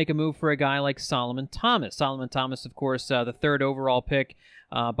could look to make a move for a guy like Solomon Thomas? Solomon Thomas, of course, the third overall pick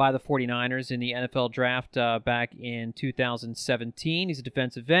by the 49ers in the NFL draft back in 2017. He's a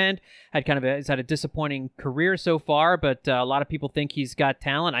defensive end. He's had a disappointing career so far, but a lot of people think he's got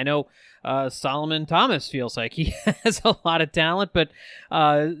talent. I know Solomon Thomas feels like he has a lot of talent, but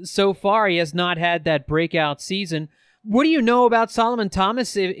so far he has not had that breakout season. What do you know about Solomon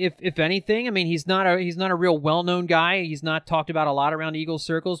Thomas, if anything? I mean, he's not a real well-known guy. He's not talked about a lot around Eagles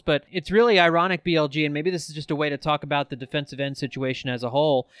circles, but it's really ironic, BLG, and maybe this is just a way to talk about the defensive end situation as a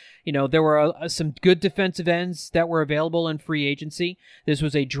whole. There were some good defensive ends that were available in free agency. This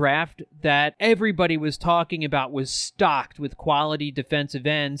was a draft that everybody was talking about was stocked with quality defensive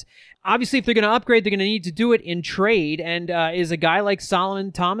ends. Obviously, if they're going to upgrade, they're going to need to do it in trade. And is a guy like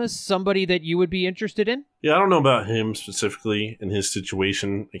Solomon Thomas somebody that you would be interested in? Yeah, I don't know about him specifically in his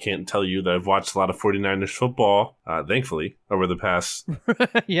situation. I can't tell you that I've watched a lot of 49ers football, thankfully, over the past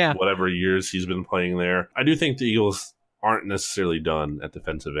whatever years he's been playing there. I do think the Eagles aren't necessarily done at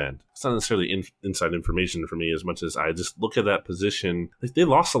defensive end. It's not necessarily inside information for me as much as I just look at that position. They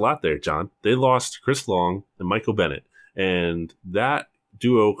lost a lot there, John. They lost Chris Long and Michael Bennett. And that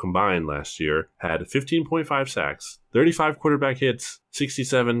duo combined last year had 15.5 sacks, 35 quarterback hits,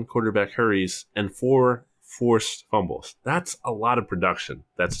 67 quarterback hurries, and 4 forced fumbles. That's a lot of production.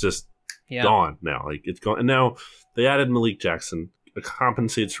 That's just gone now. It's gone. And now they added Malik Jackson. It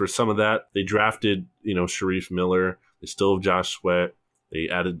compensates for some of that. They drafted, Sharif Miller. They still have Josh Sweat. They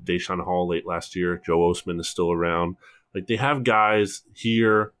added Deshaun Hall late last year. Joe Osman is still around. They have guys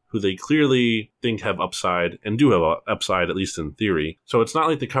here who they clearly think have upside and do have upside, at least in theory. So it's not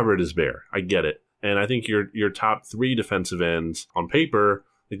like the cupboard is bare. I get it. And I think your top 3 defensive ends on paper,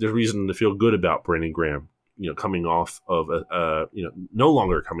 there's reason to feel good about Brandon Graham, coming off of no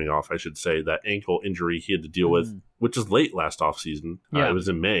longer coming off, I should say, that ankle injury he had to deal with, which is late last offseason. Yeah. It was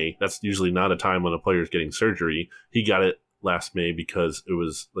in May. That's usually not a time when a player is getting surgery. He got it last May because it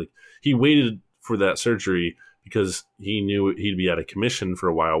was like he waited for that surgery because he knew he'd be out of commission for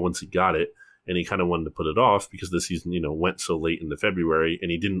a while once he got it. And he kind of wanted to put it off because the season, went so late into February, and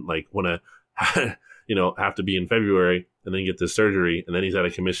he didn't want to, have to be in February and then get this surgery, and then he's out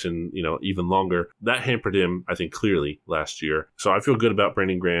of commission, even longer. That hampered him, I think, clearly last year. So I feel good about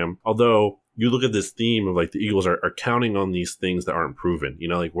Brandon Graham. Although you look at this theme of the Eagles are counting on these things that aren't proven,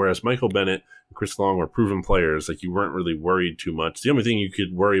 whereas Michael Bennett and Chris Long were proven players, you weren't really worried too much. The only thing you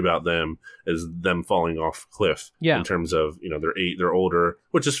could worry about them is them falling off a cliff in terms of, they're older,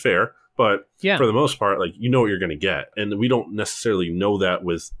 which is fair. But for the most part, what you're going to get. And we don't necessarily know that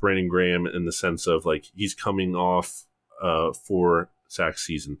with Brandon Graham in the sense of he's coming off 4 sack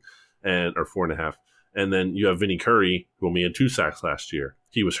season or 4.5. And then you have Vinny Curry, who only had 2 sacks last year.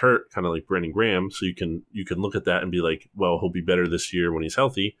 He was hurt, kind of like Brandon Graham. So you can look at that and be well, he'll be better this year when he's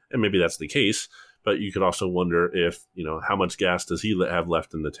healthy. And maybe that's the case. But you could also wonder if, how much gas does he have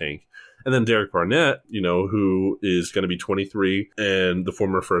left in the tank? And then Derek Barnett, who is going to be 23 and the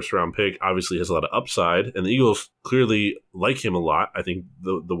former first-round pick, obviously has a lot of upside. And the Eagles clearly like him a lot. I think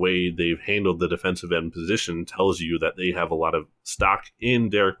the way they've handled the defensive end position tells you that they have a lot of stock in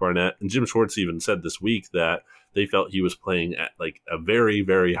Derek Barnett. And Jim Schwartz even said this week that they felt he was playing at a very,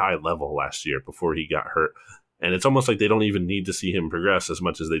 very high level last year before he got hurt. And it's almost like they don't even need to see him progress as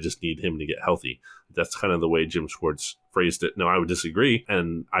much as they just need him to get healthy. That's kind of the way Jim Schwartz phrased it. No, I would disagree.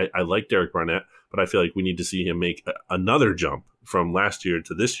 And I like Derek Barnett, but I feel like we need to see him make another jump from last year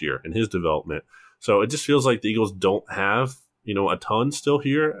to this year in his development. So it just feels like the Eagles don't have, a ton still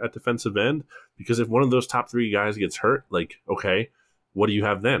here at defensive end, because if one of those top 3 guys gets hurt, okay, what do you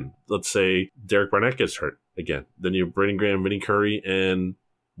have then? Let's say Derek Barnett gets hurt again. Then you have Brandon Graham, Vinny Curry, and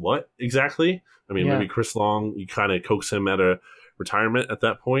what exactly? I mean, maybe Chris Long, you kind of coax him out of retirement at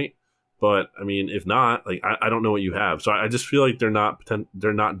that point. But I mean, if not, I don't know what you have. So I just feel like they're not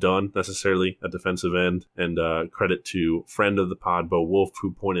done necessarily at defensive end. And credit to friend of the pod, Bo Wolf,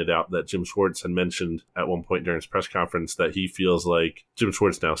 who pointed out that Jim Schwartz had mentioned at one point during his press conference that he feels like Jim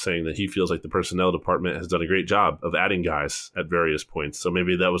Schwartz now saying that he feels like the personnel department has done a great job of adding guys at various points. So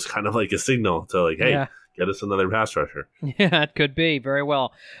maybe that was kind of a signal to hey. Yeah. Get us another pass rusher. Yeah, it could be. Very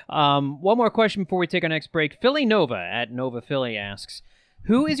well. One more question before we take our next break. Philly Nova at Nova Philly asks,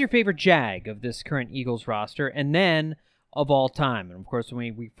 who is your favorite Jag of this current Eagles roster? And then of all time. And of course, when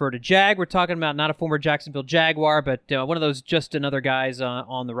we refer to Jag, we're talking about not a former Jacksonville Jaguar, but one of those just another guys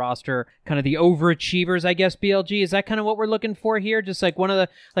on the roster, kind of the overachievers, I guess, BLG. Is that kind of what we're looking for here? Just one of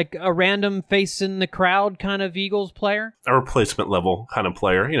the, a random face in the crowd kind of Eagles player? A replacement level kind of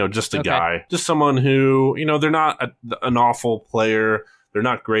player, just a guy. Just someone who, they're not an awful player. They're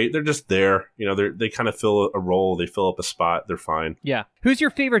not great. They're just there. They kind of fill a role. They fill up a spot. They're fine. Yeah. Who's your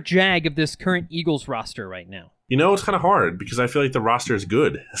favorite Jag of this current Eagles roster right now? It's kind of hard because I feel like the roster is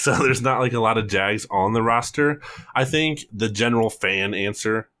good. So there's not a lot of Jags on the roster. I think the general fan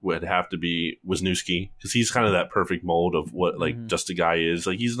answer would have to be Wisniewski, because he's kind of that perfect mold of what just a guy is.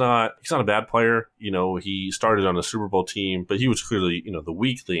 He's not a bad player. He started on a Super Bowl team, but he was clearly, the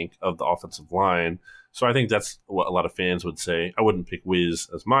weak link of the offensive line. So I think that's what a lot of fans would say. I wouldn't pick Wiz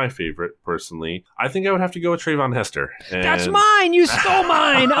as my favorite, personally. I think I would have to go with Trayvon Hester. That's mine! You stole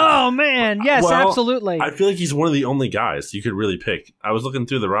mine! Oh, man. Yes, absolutely. I feel like he's one of the only guys you could really pick. I was looking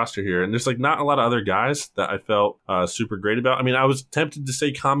through the roster here, and there's not a lot of other guys that I felt super great about. I mean, I was tempted to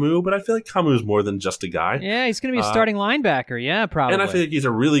say Kamu, but I feel like Kamu is more than just a guy. Yeah, he's going to be a starting linebacker. Yeah, probably. And I feel like he's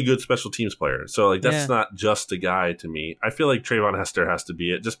a really good special teams player. So, that's not just a guy to me. I feel like Trayvon Hester has to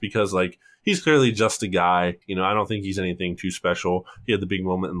be it, just because, he's clearly just a guy. I don't think he's anything too special. He had the big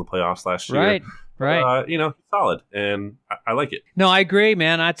moment in the playoffs last year. Right. He's solid, and I like it. No, I agree,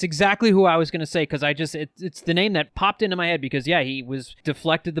 man. That's exactly who I was going to say, because it's the name that popped into my head, because, he was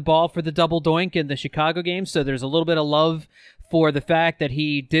deflected the ball for the double doink in the Chicago game, so there's a little bit of love for the fact that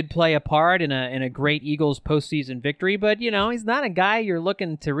he did play a part in a great Eagles postseason victory, but, he's not a guy you're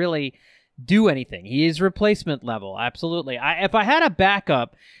looking to really do anything. He is replacement level, absolutely. If I had a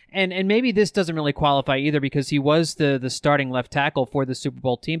backup, and maybe this doesn't really qualify either because he was the starting left tackle for the Super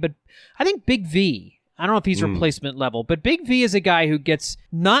Bowl team, but I think Big V, I don't know if he's replacement level, but Big V is a guy who gets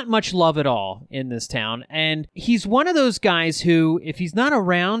not much love at all in this town, and he's one of those guys who, if he's not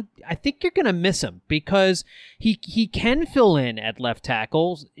around, I think you're going to miss him because he can fill in at left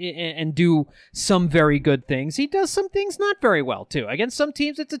tackle and do some very good things. He does some things not very well too. Against some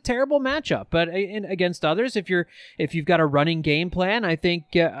teams, it's a terrible matchup, but against others, if you've got a running game plan, I think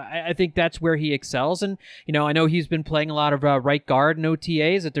that's where he excels. And I know he's been playing a lot of right guard in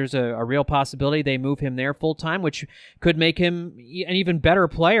OTAs. That there's a real possibility they move him there full time, which could make him an even better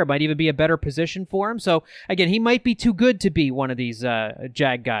player. Might even be a better position for him. So again, he might be too good to be one of these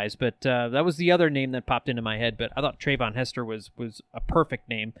Jag guys. But that was the other name that popped into my head. But I thought Trayvon Hester was a perfect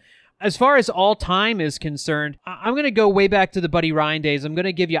name. As far as all time is concerned, I'm going to go way back to the Buddy Ryan days. I'm going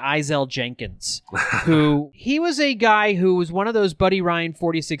to give you Izell Jenkins, who he was a guy who was one of those Buddy Ryan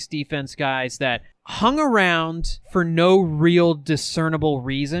 46 defense guys that hung around for no real discernible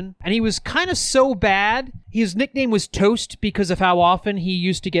reason. And he was kind of so bad. His nickname was Toast because of how often he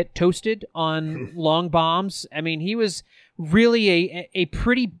used to get toasted on long bombs. I mean, he was really a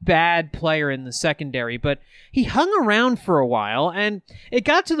pretty bad player in the secondary, but he hung around for a while, and it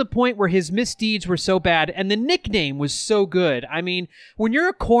got to the point where his misdeeds were so bad, and the nickname was so good. I mean, when you're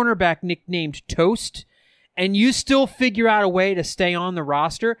a cornerback nicknamed Toast, and you still figure out a way to stay on the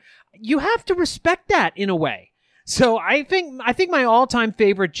roster, you have to respect that in a way. So I think my all-time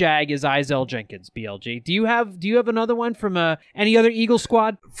favorite Jag is Izell Jenkins, BLG. Do you have another one from any other Eagle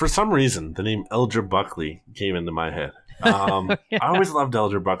squad? For some reason, the name Elger Buckley came into my head. I always loved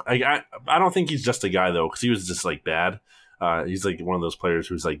Elger Buckley. I don't think he's just a guy, though, because he was just, like, bad. He's, like, one of those players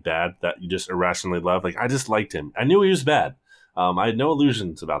who's, like, bad that you just irrationally love. Like, I just liked him. I knew he was bad. I had no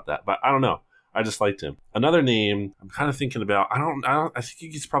illusions about that, but I don't know. I just liked him. Another name I'm kind of thinking about, I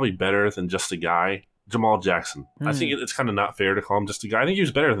think he's probably better than just a guy. Jamal Jackson. I think it's kind of not fair to call him just a guy. I think he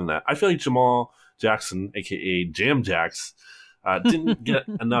was better than that. I feel like Jamal Jackson, a.k.a. Jam Jacks, didn't get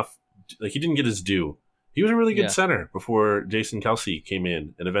enough, like, he didn't get his due. He was a really good center before Jason Kelsey came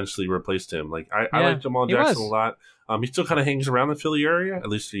in and eventually replaced him. Like I like Jamal Jackson a lot. He still kind of hangs around the Philly area. At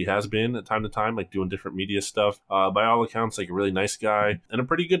least he has been at time to time, like doing different media stuff. By all accounts, like a really nice guy and a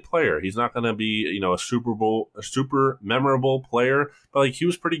pretty good player. He's not going to be, a super memorable player, but like he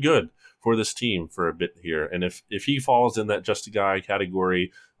was pretty good for this team for a bit here. And if he falls in that just a guy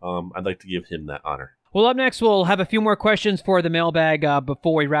category, I'd like to give him that honor. Well, up next, we'll have a few more questions for the mailbag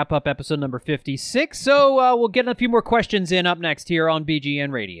before we wrap up episode number 56. So we'll get a few more questions in up next here on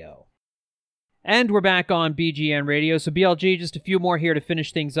BGN Radio. And we're back on BGN Radio. So BLG, just a few more here to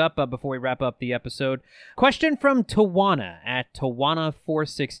finish things up before we wrap up the episode. Question from Tawana at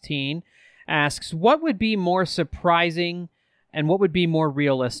Tawana416 asks, what would be more surprising and what would be more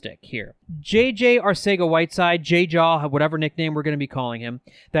realistic here? JJ Arcega-Whiteside, J-Jaw, whatever nickname we're going to be calling him,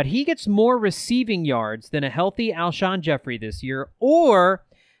 that he gets more receiving yards than a healthy Alshon Jeffrey this year, or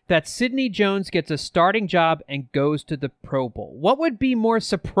that Sidney Jones gets a starting job and goes to the Pro Bowl. What would be more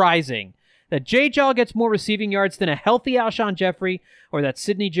surprising? That J-Jaw gets more receiving yards than a healthy Alshon Jeffrey, or that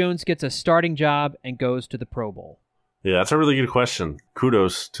Sidney Jones gets a starting job and goes to the Pro Bowl? Yeah, that's a really good question.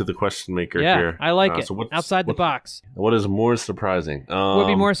 Kudos to the question maker here. Yeah, I like it. So outside the box. What is more surprising? Would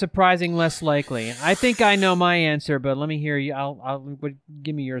be more surprising, less likely. I think I know my answer, but let me hear you.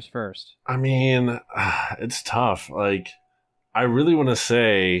 Give me yours first. I mean, it's tough. Like, I really want to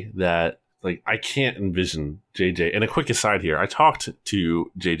say that, like, I can't envision JJ. And a quick aside here, I talked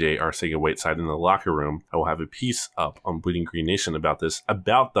to JJ Arcega-Whiteside in the locker room. I will have a piece up on Bleeding Green Nation about this,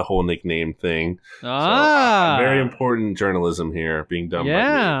 about the whole nickname thing. Very important journalism here being done by me.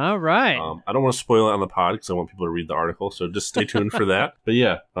 Yeah, all right. I don't want to spoil it on the pod because I want people to read the article, so just stay tuned for that. But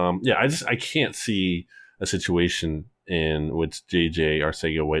I can't see a situation in which JJ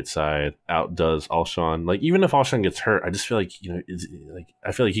Arcega-Whiteside outdoes Alshon. Like, even if Alshon gets hurt, I just feel like,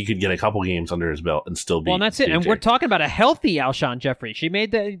 I feel like he could get a couple games under his belt and still be. Well, and that's it. JJ. And we're talking about a healthy Alshon Jeffrey. They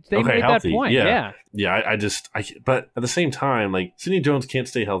made healthy. That point. Yeah. But at the same time, like, Sidney Jones can't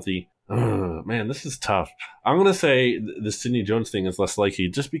stay healthy. Man, this is tough. I'm going to say the Sidney Jones thing is less likely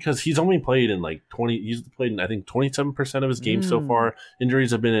just because he's only played in he's played in, I think, 27% of his games so far.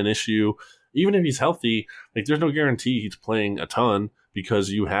 Injuries have been an issue. Even if he's healthy, like, there's no guarantee he's playing a ton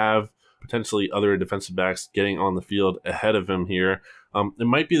because you have potentially other defensive backs getting on the field ahead of him here. It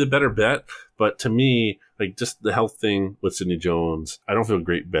might be the better bet, but to me, like, just the health thing with Sidney Jones, I don't feel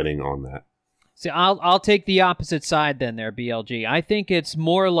great betting on that. See, I'll take the opposite side then there, BLG. I think it's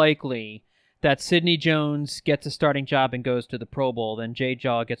more likely that Sidney Jones gets a starting job and goes to the Pro Bowl than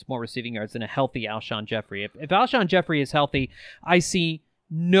J-Jaw gets more receiving yards than a healthy Alshon Jeffrey. If Alshon Jeffrey is healthy, I see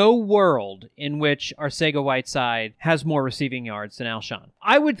no world in which Arcega-Whiteside has more receiving yards than Alshon.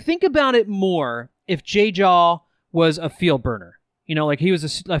 I would think about it more if J-Jaw was a field burner. Like he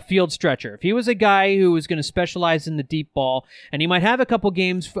was a field stretcher. If he was a guy who was going to specialize in the deep ball, and he might have a couple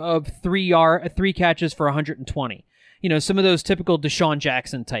games of 3 catches for 120. Some of those typical Deshaun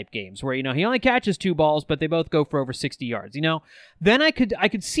Jackson type games where, he only catches 2 balls, but they both go for over 60 yards. Then I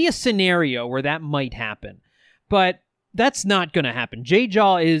could see a scenario where that might happen. But that's not going to happen. Jay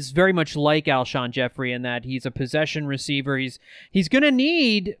Jaw is very much like Alshon Jeffrey in that he's a possession receiver. He's going to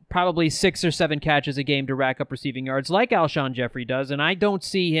need probably 6 or 7 catches a game to rack up receiving yards like Alshon Jeffrey does, and I don't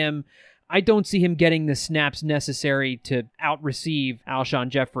see him getting the snaps necessary to out-receive Alshon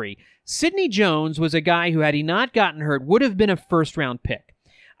Jeffrey. Sidney Jones was a guy who, had he not gotten hurt, would have been a first-round pick.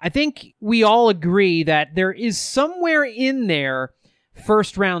 I think we all agree that there is somewhere in there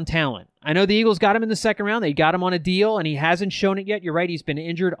first-round talent. I know the Eagles got him in the second round. They got him on a deal, and he hasn't shown it yet. You're right, he's been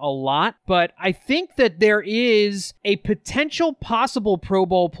injured a lot. But I think that there is a potential possible Pro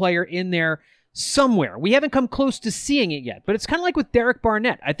Bowl player in there somewhere. We haven't come close to seeing it yet, but it's kind of like with Derek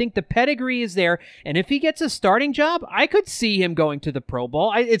Barnett. I think the pedigree is there, and if he gets a starting job, I could see him going to the Pro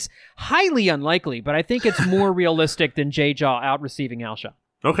Bowl. It's highly unlikely, but I think it's more realistic than Jay Jaw out-receiving Alshon.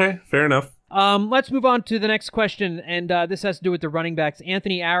 Okay, fair enough. Let's move on to the next question, and this has to do with the running backs.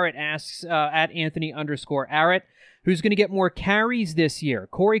 Anthony Arrett asks, at Anthony_Arrett, who's going to get more carries this year,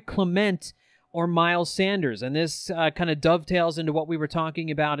 Corey Clement or Miles Sanders? And this kind of dovetails into what we were talking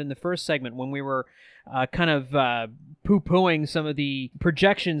about in the first segment when we were poo-pooing some of the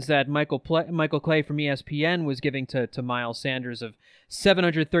projections that Michael Clay from ESPN was giving to Miles Sanders of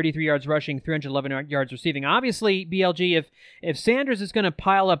 733 yards rushing, 311 yards receiving. Obviously, BLG, if Sanders is going to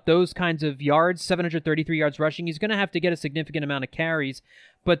pile up those kinds of yards, 733 yards rushing, he's going to have to get a significant amount of carries.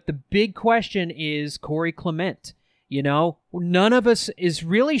 But the big question is Corey Clement. None of us is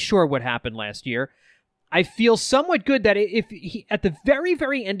really sure what happened last year. I feel somewhat good that if he, at the very,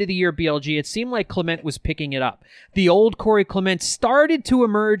 very end of the year, BLG, it seemed like Clement was picking it up. The old Corey Clement started to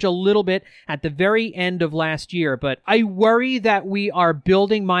emerge a little bit at the very end of last year, but I worry that we are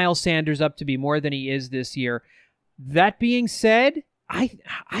building Miles Sanders up to be more than he is this year. That being said, I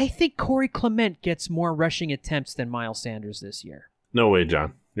think Corey Clement gets more rushing attempts than Miles Sanders this year. No way,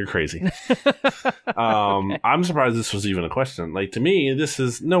 John. You're crazy. I'm surprised this was even a question. To me, this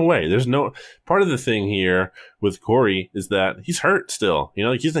is no way. There's no part of the thing here with Corey is that he's hurt still.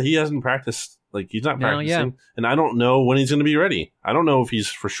 He hasn't practiced. He's not practicing, yeah. And I don't know when he's going to be ready. I don't know if he's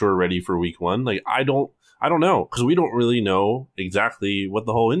for sure ready for week 1. I don't know because we don't really know exactly what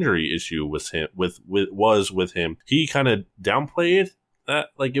the whole injury issue was with him. He kind of downplayed that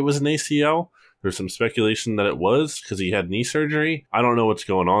it was an ACL. There's some speculation that it was because he had knee surgery. I don't know what's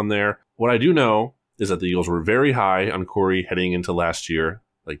going on there. What I do know is that the Eagles were very high on Corey heading into last year.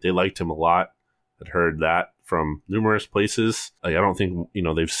 They liked him a lot. I'd heard that from numerous places. I don't think,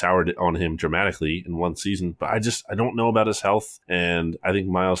 they've soured it on him dramatically in one season, but I don't know about his health. And I think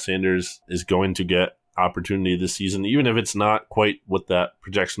Miles Sanders is going to get opportunity this season, even if it's not quite what that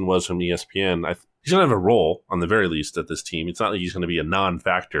projection was from ESPN. He's going to have a role on the very least at this team. It's not like he's going to be a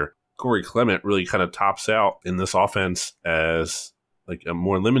non-factor. Corey Clement really kind of tops out in this offense as a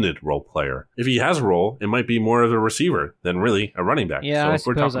more limited role player. If he has a role, it might be more of a receiver than really a running back. Yeah, so I if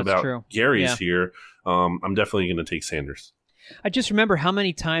we're talking suppose that's about true. Gary's here, I'm definitely going to take Sanders. I just remember how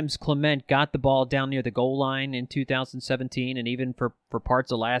many times Clement got the ball down near the goal line in 2017 and even for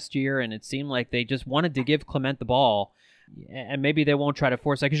parts of last year, and it seemed like they just wanted to give Clement the ball. And maybe they won't try to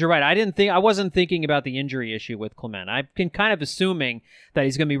force that because you're right. I wasn't thinking about the injury issue with Clement. I've been kind of assuming that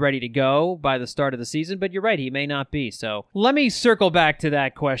he's going to be ready to go by the start of the season, but you're right, he may not be. So let me circle back to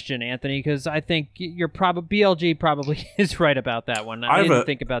that question, Anthony, because I think BLG probably is right about that one. I didn't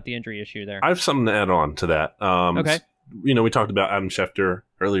think about the injury issue there. I have something to add on to that. Okay. We talked about Adam Schefter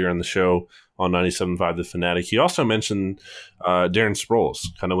earlier in the show on 97.5 The Fanatic. He also mentioned Darren Sproles,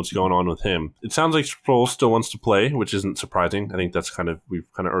 kind of what's going on with him. It sounds like Sproles still wants to play, which isn't surprising. I think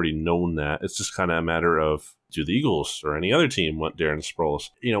we've kind of already known that. It's just kind of a matter of, do the Eagles or any other team want Darren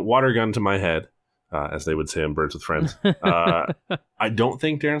Sproles? Water gun to my head, as they would say in Birds with Friends. I don't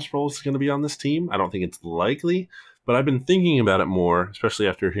think Darren Sproles is going to be on this team. I don't think it's likely, but I've been thinking about it more, especially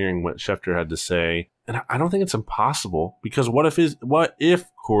after hearing what Schefter had to say. And I don't think it's impossible because what if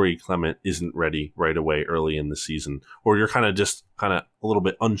Corey Clement isn't ready right away early in the season, or you're kind of a little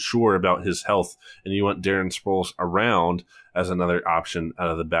bit unsure about his health and you want Darren Sproles around as another option out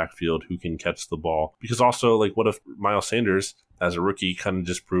of the backfield who can catch the ball? Because also, what if Miles Sanders as a rookie kind of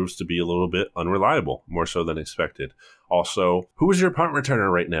just proves to be a little bit unreliable, more so than expected? Also, who is your punt returner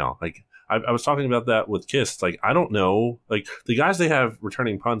right now? I was talking about that with Kiss. I don't know. The guys they have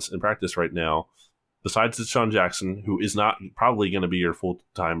returning punts in practice right now, besides Deshaun Jackson, who is not probably going to be your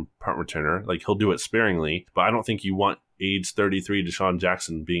full-time punt returner, he'll do it sparingly, but I don't think you want age 33 Deshaun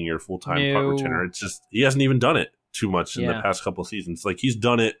Jackson being your full-time punt No. returner. It's just he hasn't even done it too much in the past couple of seasons. Like he's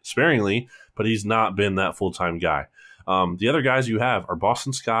done it sparingly, but he's not been that full-time guy. The other guys you have are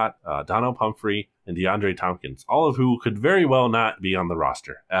Boston Scott, Donnell Pumphrey, and DeAndre Tompkins, all of who could very well not be on the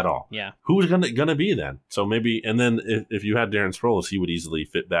roster at all. Yeah. Who's gonna be then? So maybe, and then if you had Darren Sproles, he would easily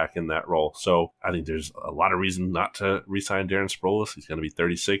fit back in that role. So I think there's a lot of reason not to re-sign Darren Sproles. He's going to be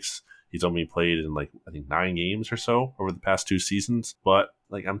 36. He's only played in I think 9 games or so over the past 2 seasons. But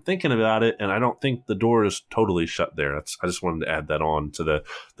I'm thinking about it, and I don't think the door is totally shut there. I just wanted to add that on to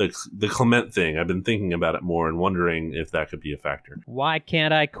the Clement thing. I've been thinking about it more and wondering if that could be a factor. Why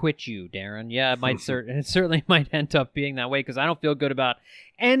can't I quit you, Darren? Yeah, it certainly might end up being that way because I don't feel good about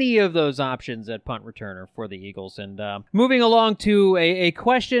any of those options at punt returner for the Eagles. And moving along to a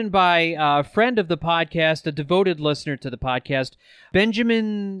question by a friend of the podcast, a devoted listener to the podcast,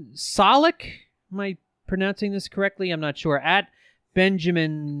 Benjamin Solik. Am I pronouncing this correctly? I'm not sure. At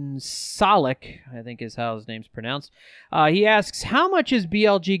Benjamin Solik, I think is how his name's pronounced. He asks, how much is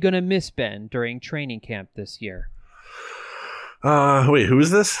BLG going to miss Ben during training camp this year? Wait, who is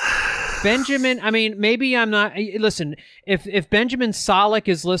this? Benjamin, I mean, maybe I'm not... Listen, if Benjamin Solik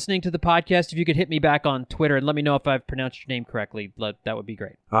is listening to the podcast, if you could hit me back on Twitter and let me know if I've pronounced your name correctly, that would be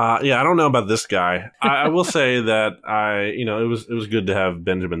great. Yeah, I don't know about this guy. I will say that it was good to have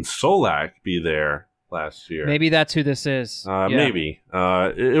Benjamin Solak be there last year. Maybe that's who this is. Maybe.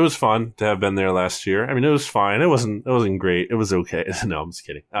 It was fun to have been there last year. I mean, it was fine. It wasn't great. It was okay. No, I'm just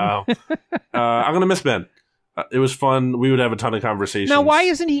kidding. I'm gonna miss Ben. It was fun. We would have a ton of conversations. Now, why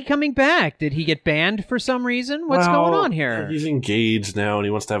isn't he coming back? Did he get banned for some reason? What's going on here? He's engaged now, and he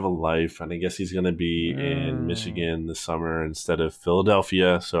wants to have a life, and I guess he's going to be in Michigan this summer instead of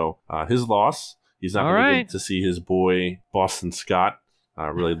Philadelphia. So his loss. He's not going to get to see his boy, Boston Scott,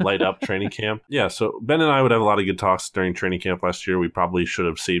 really light up training camp. Yeah, so Ben and I would have a lot of good talks during training camp last year. We probably should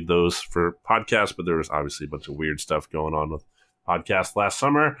have saved those for podcasts, but there was obviously a bunch of weird stuff going on with podcasts last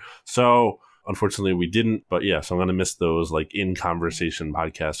summer. So unfortunately, we didn't, but yeah, so I'm going to miss those in-conversation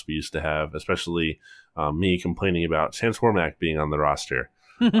podcasts we used to have, especially me complaining about Chance Warmack being on the roster.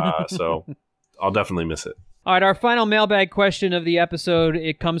 So I'll definitely miss it. All right, our final mailbag question of the episode,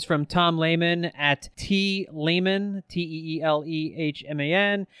 it comes from Tom Lehman at T. Lehman,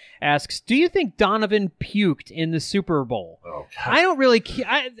 T-E-E-L-E-H-M-A-N, asks, do you think Donovan puked in the Super Bowl? Oh, I don't really,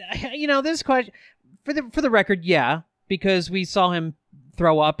 this question, for the record, yeah, because we saw him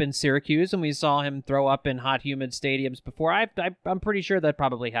throw up in Syracuse, and we saw him throw up in hot, humid stadiums before. I'm pretty sure that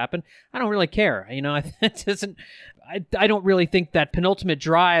probably happened. I don't really care. I don't really think that penultimate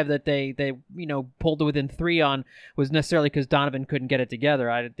drive that they pulled to within 3 on was necessarily because Donovan couldn't get it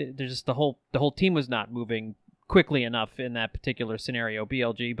together. There's just the whole team was not moving quickly enough in that particular scenario,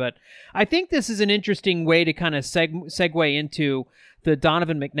 BLG. But I think this is an interesting way to kind of segue into the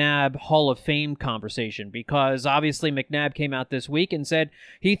Donovan McNabb Hall of Fame conversation, because obviously McNabb came out this week and said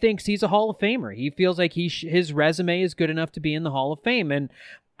he thinks he's a Hall of Famer. He feels like his resume is good enough to be in the Hall of Fame. And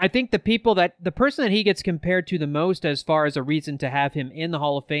I think the person that he gets compared to the most as far as a reason to have him in the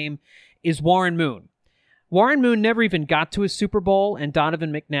Hall of Fame is Warren Moon. Warren Moon never even got to a Super Bowl, and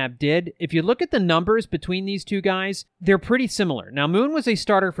Donovan McNabb did. If you look at the numbers between these two guys, they're pretty similar. Now, Moon was a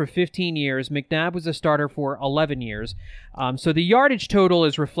starter for 15 years. McNabb was a starter for 11 years. So the yardage total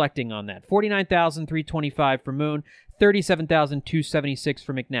is reflecting on that. 49,325 for Moon, 37,276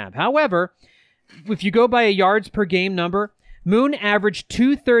 for McNabb. However, if you go by a yards per game number, Moon averaged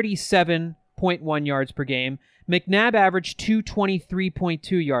 237.1 yards per game. McNabb averaged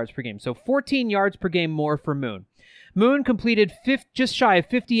 223.2 yards per game, so 14 yards per game more for Moon. Moon completed just shy of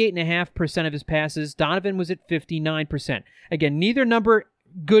 58.5% of his passes. Donovan was at 59%. Again, neither number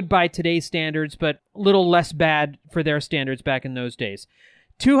good by today's standards, but a little less bad for their standards back in those days.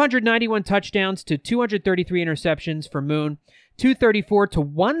 291 touchdowns to 233 interceptions for Moon. 234 to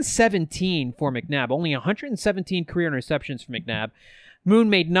 117 for McNabb. Only 117 career interceptions for McNabb. Moon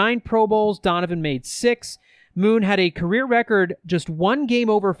made 9 Pro Bowls. Donovan made 6. Moon had a career record just 1 game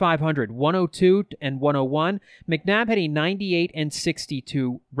over 500, 102 and 101. McNabb had a 98 and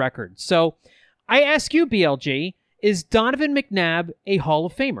 62 record. So I ask you, BLG, is Donovan McNabb a Hall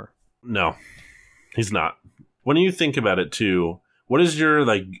of Famer? No, he's not. When you think about it, too, what is your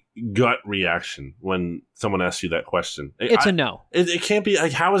gut reaction when someone asks you that question? It's a no. It can't be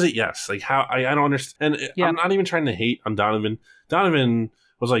how is it yes? How I don't understand. And I'm not even trying to hate on Donovan. Donovan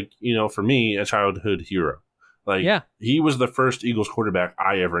was for me a childhood hero. He was the first Eagles quarterback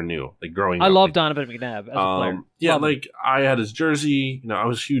I ever knew. Growing up, I love Donovan McNabb as a player. I had his jersey. I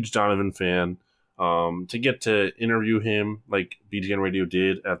was a huge Donovan fan. to get to interview him like BGN Radio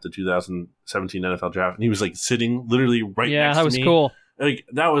did at the 2017 NFL Draft, and he was like sitting literally right next to me. Yeah, that was cool. Like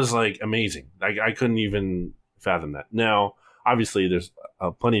that was like amazing. Like I couldn't even fathom that. Now, obviously, there's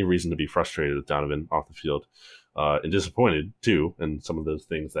plenty of reason to be frustrated with Donovan off the field. And disappointed too, and some of those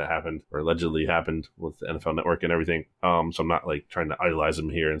things that happened or allegedly happened with the NFL Network and everything. So I'm not like trying to idolize him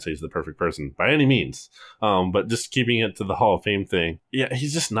here and say he's the perfect person by any means. But just keeping it to the Hall of Fame thing, yeah,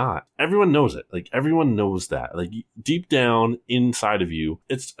 he's just not. Everyone knows it. Like everyone knows that. Like deep down inside of you,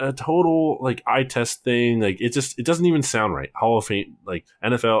 it's a total like eye test thing. Like it doesn't even sound right. Hall of Fame, like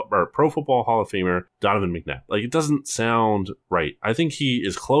NFL or Pro Football Hall of Famer Donovan McNabb. Like it doesn't sound right. I think he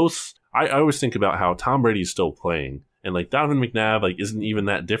is close. I always think about how Tom Brady's still playing, and like Donovan McNabb like isn't even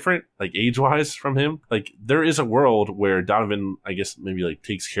that different, like age-wise from him. Like there is a world where Donovan, I guess maybe like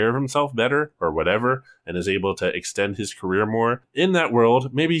takes care of himself better or whatever, and is able to extend his career more. In that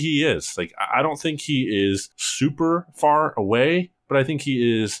world, maybe he is. Like I don't think he is super far away, but I think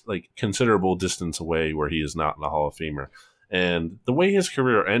he is like considerable distance away where he is not in the Hall of Famer. And the way his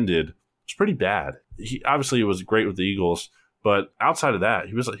career ended was pretty bad. He obviously was great with the Eagles. But outside of that,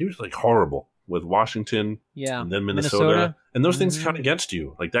 he was like horrible with Washington, and then Minnesota. And those things count against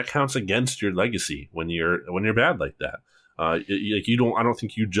you. Like that counts against your legacy when you're bad like that. I don't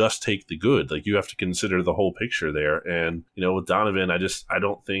think you just take the good. Like you have to consider the whole picture there. And with Donovan, I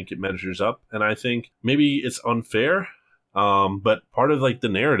don't think it measures up. And I think maybe it's unfair. But part of like the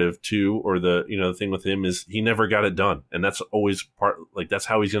narrative too, or the the thing with him is he never got it done, and that's always that's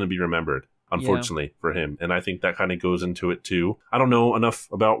how he's going to be remembered. Unfortunately for him. And I think that kind of goes into it too. I don't know enough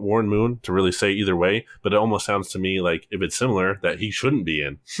about Warren Moon to really say either way, but it almost sounds to me like if it's similar that he shouldn't be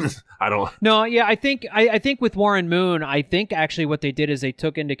in. I don't. No, yeah, I think with Warren Moon, I think actually what they did is they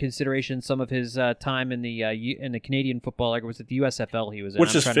took into consideration some of his time in the Canadian football, like was it the USFL he was in?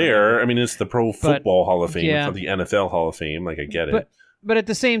 Which is fair. I mean, it's the Pro Football Hall of Fame. It's not the NFL Hall of Fame. Like I get it. But at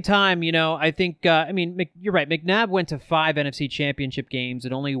the same time, I think, you're right. McNabb went to 5 NFC Championship games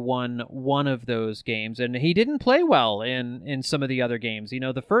and only won one of those games. And he didn't play well in some of the other games.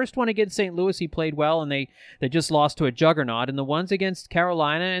 The first one against St. Louis, he played well, and they just lost to a juggernaut. And the ones against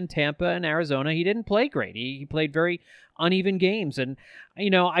Carolina and Tampa and Arizona, he didn't play great. He played very uneven games. And,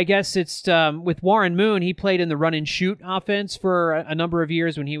 I guess it's with Warren Moon, he played in the run-and-shoot offense for a number of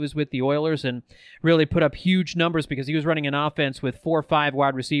years when he was with the Oilers and really put up huge numbers because he was running an offense with 4 or 5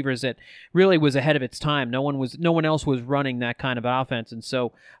 wide receivers that really was ahead of its time. No one else was running that kind of offense. And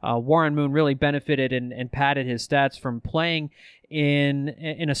so Warren Moon really benefited and padded his stats from playing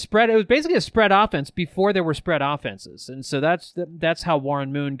in a spread. It was basically a spread offense before there were spread offenses. And so that's how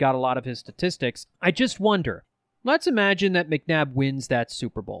Warren Moon got a lot of his statistics. I just wonder, let's imagine that McNabb wins that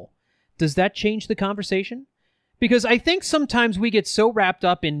Super Bowl. Does that change the conversation? Because I think sometimes we get so wrapped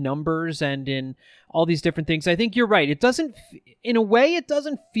up in numbers and in all these different things. I think you're right. In a way, it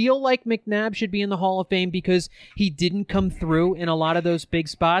doesn't feel like McNabb should be in the Hall of Fame because he didn't come through in a lot of those big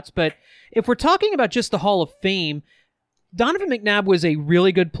spots. But if we're talking about just the Hall of Fame, Donovan McNabb was a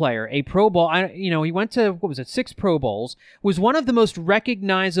really good player, a Pro Bowl. He went to, 6 Pro Bowls, was one of the most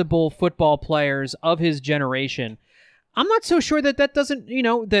recognizable football players of his generation. I'm not so sure that doesn't,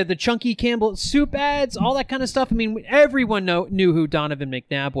 the Chunky Campbell soup ads, all that kind of stuff. I mean, everyone knew who Donovan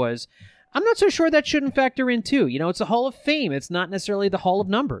McNabb was. I'm not so sure that shouldn't factor in too. It's a Hall of Fame. It's not necessarily the Hall of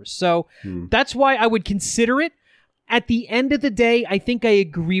Numbers. So that's why I would consider it. At the end of the day, I think I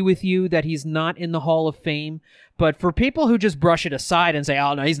agree with you that he's not in the Hall of Fame. But for people who just brush it aside and say,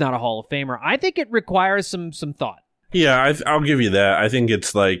 oh, no, he's not a Hall of Famer, I think it requires some thought. Yeah, I'll give you that. I think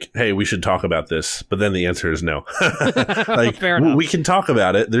it's like, hey, we should talk about this. But then the answer is no. Like, fair enough. We can talk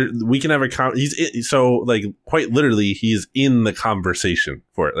about it. We can have quite literally, he's in the conversation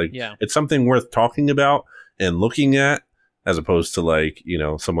for it. Like, It's something worth talking about and looking at, as opposed to like,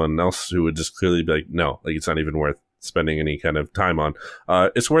 someone else who would just clearly be like, no, like it's not even worth spending any kind of time on.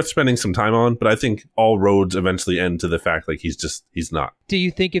 It's worth spending some time on, but I think all roads eventually end to the fact like he's not. Do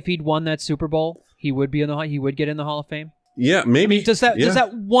you think if he'd won that Super Bowl, he would get in the Hall of Fame? Yeah, maybe. I mean, does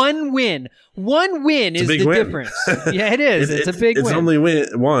that one win is the difference? Yeah, it is. It's a big win. It's only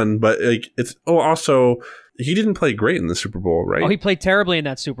one, but like also he didn't play great in the Super Bowl, right? Oh, he played terribly in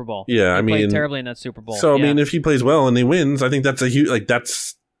that Super Bowl. Yeah, he played terribly in that Super Bowl. So I mean, if he plays well and he wins, I think that's a huge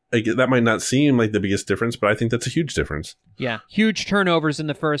that might not seem like the biggest difference, but I think that's a huge difference. Yeah, huge turnovers in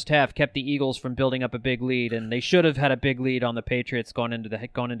the first half kept the Eagles from building up a big lead, and they should have had a big lead on the Patriots going into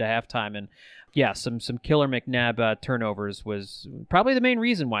halftime. And Yeah, some Killer McNabb turnovers was probably the main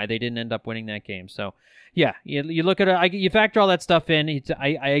reason why they didn't end up winning that game. So, yeah, you look at it, you factor all that stuff in.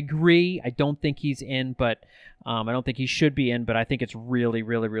 I agree. I don't think he's in, but I don't think he should be in, but I think it's really,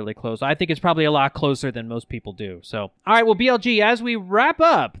 really, really close. I think it's probably a lot closer than most people do. So, all right, well, BLG, as we wrap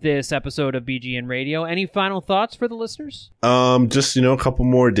up this episode of BGN Radio, any final thoughts for the listeners? Just, a couple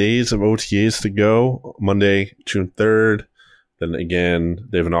more days of OTAs to go. Monday, June 3rd. Then again,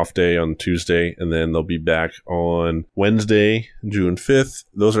 they have an off day on Tuesday, and then they'll be back on Wednesday, June 5th.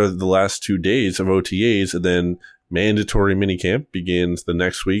 Those are the last 2 days of OTAs, and then mandatory minicamp begins the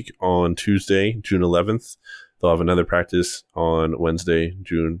next week on Tuesday, June 11th. They'll have another practice on Wednesday,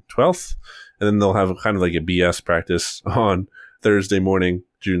 June 12th, and then they'll have kind of like a BS practice on Thursday morning,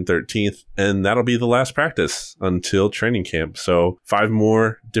 June 13th, and that'll be the last practice until training camp. So 5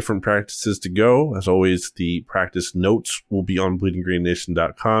 more different practices to go. As always, the practice notes will be on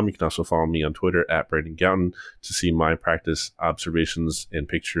bleedinggreennation.com. You can also follow me on Twitter at Braden Gouton to see my practice observations and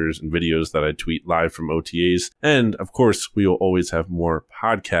pictures and videos that I tweet live from OTAs. And of course, we will always have more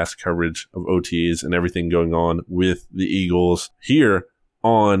podcast coverage of OTAs and everything going on with the Eagles here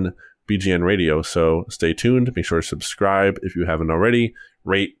on BGN Radio. So stay tuned. Make sure to subscribe if you haven't already.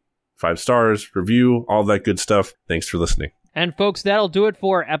 Rate 5 stars, review, all that good stuff. Thanks for listening. And folks, that'll do it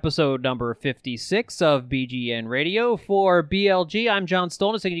for episode number 56 of BGN Radio. For BLG, I'm John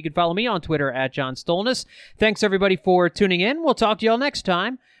Stolness, and you can follow me on Twitter at John Stolness. Thanks everybody for tuning in. We'll talk to y'all next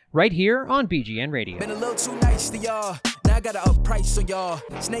time, right here on BGN Radio. Been a little too nice to y'all. Now I got to up price on y'all.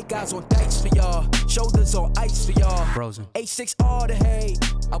 Snake eyes on dice for y'all. Shoulders on ice for y'all. Frozen. H6 all the hate.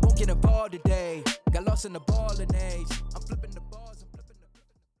 I won't get involved today. Got lost in the ball and age. I'm flipping the balls.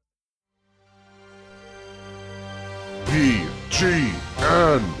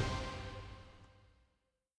 BGN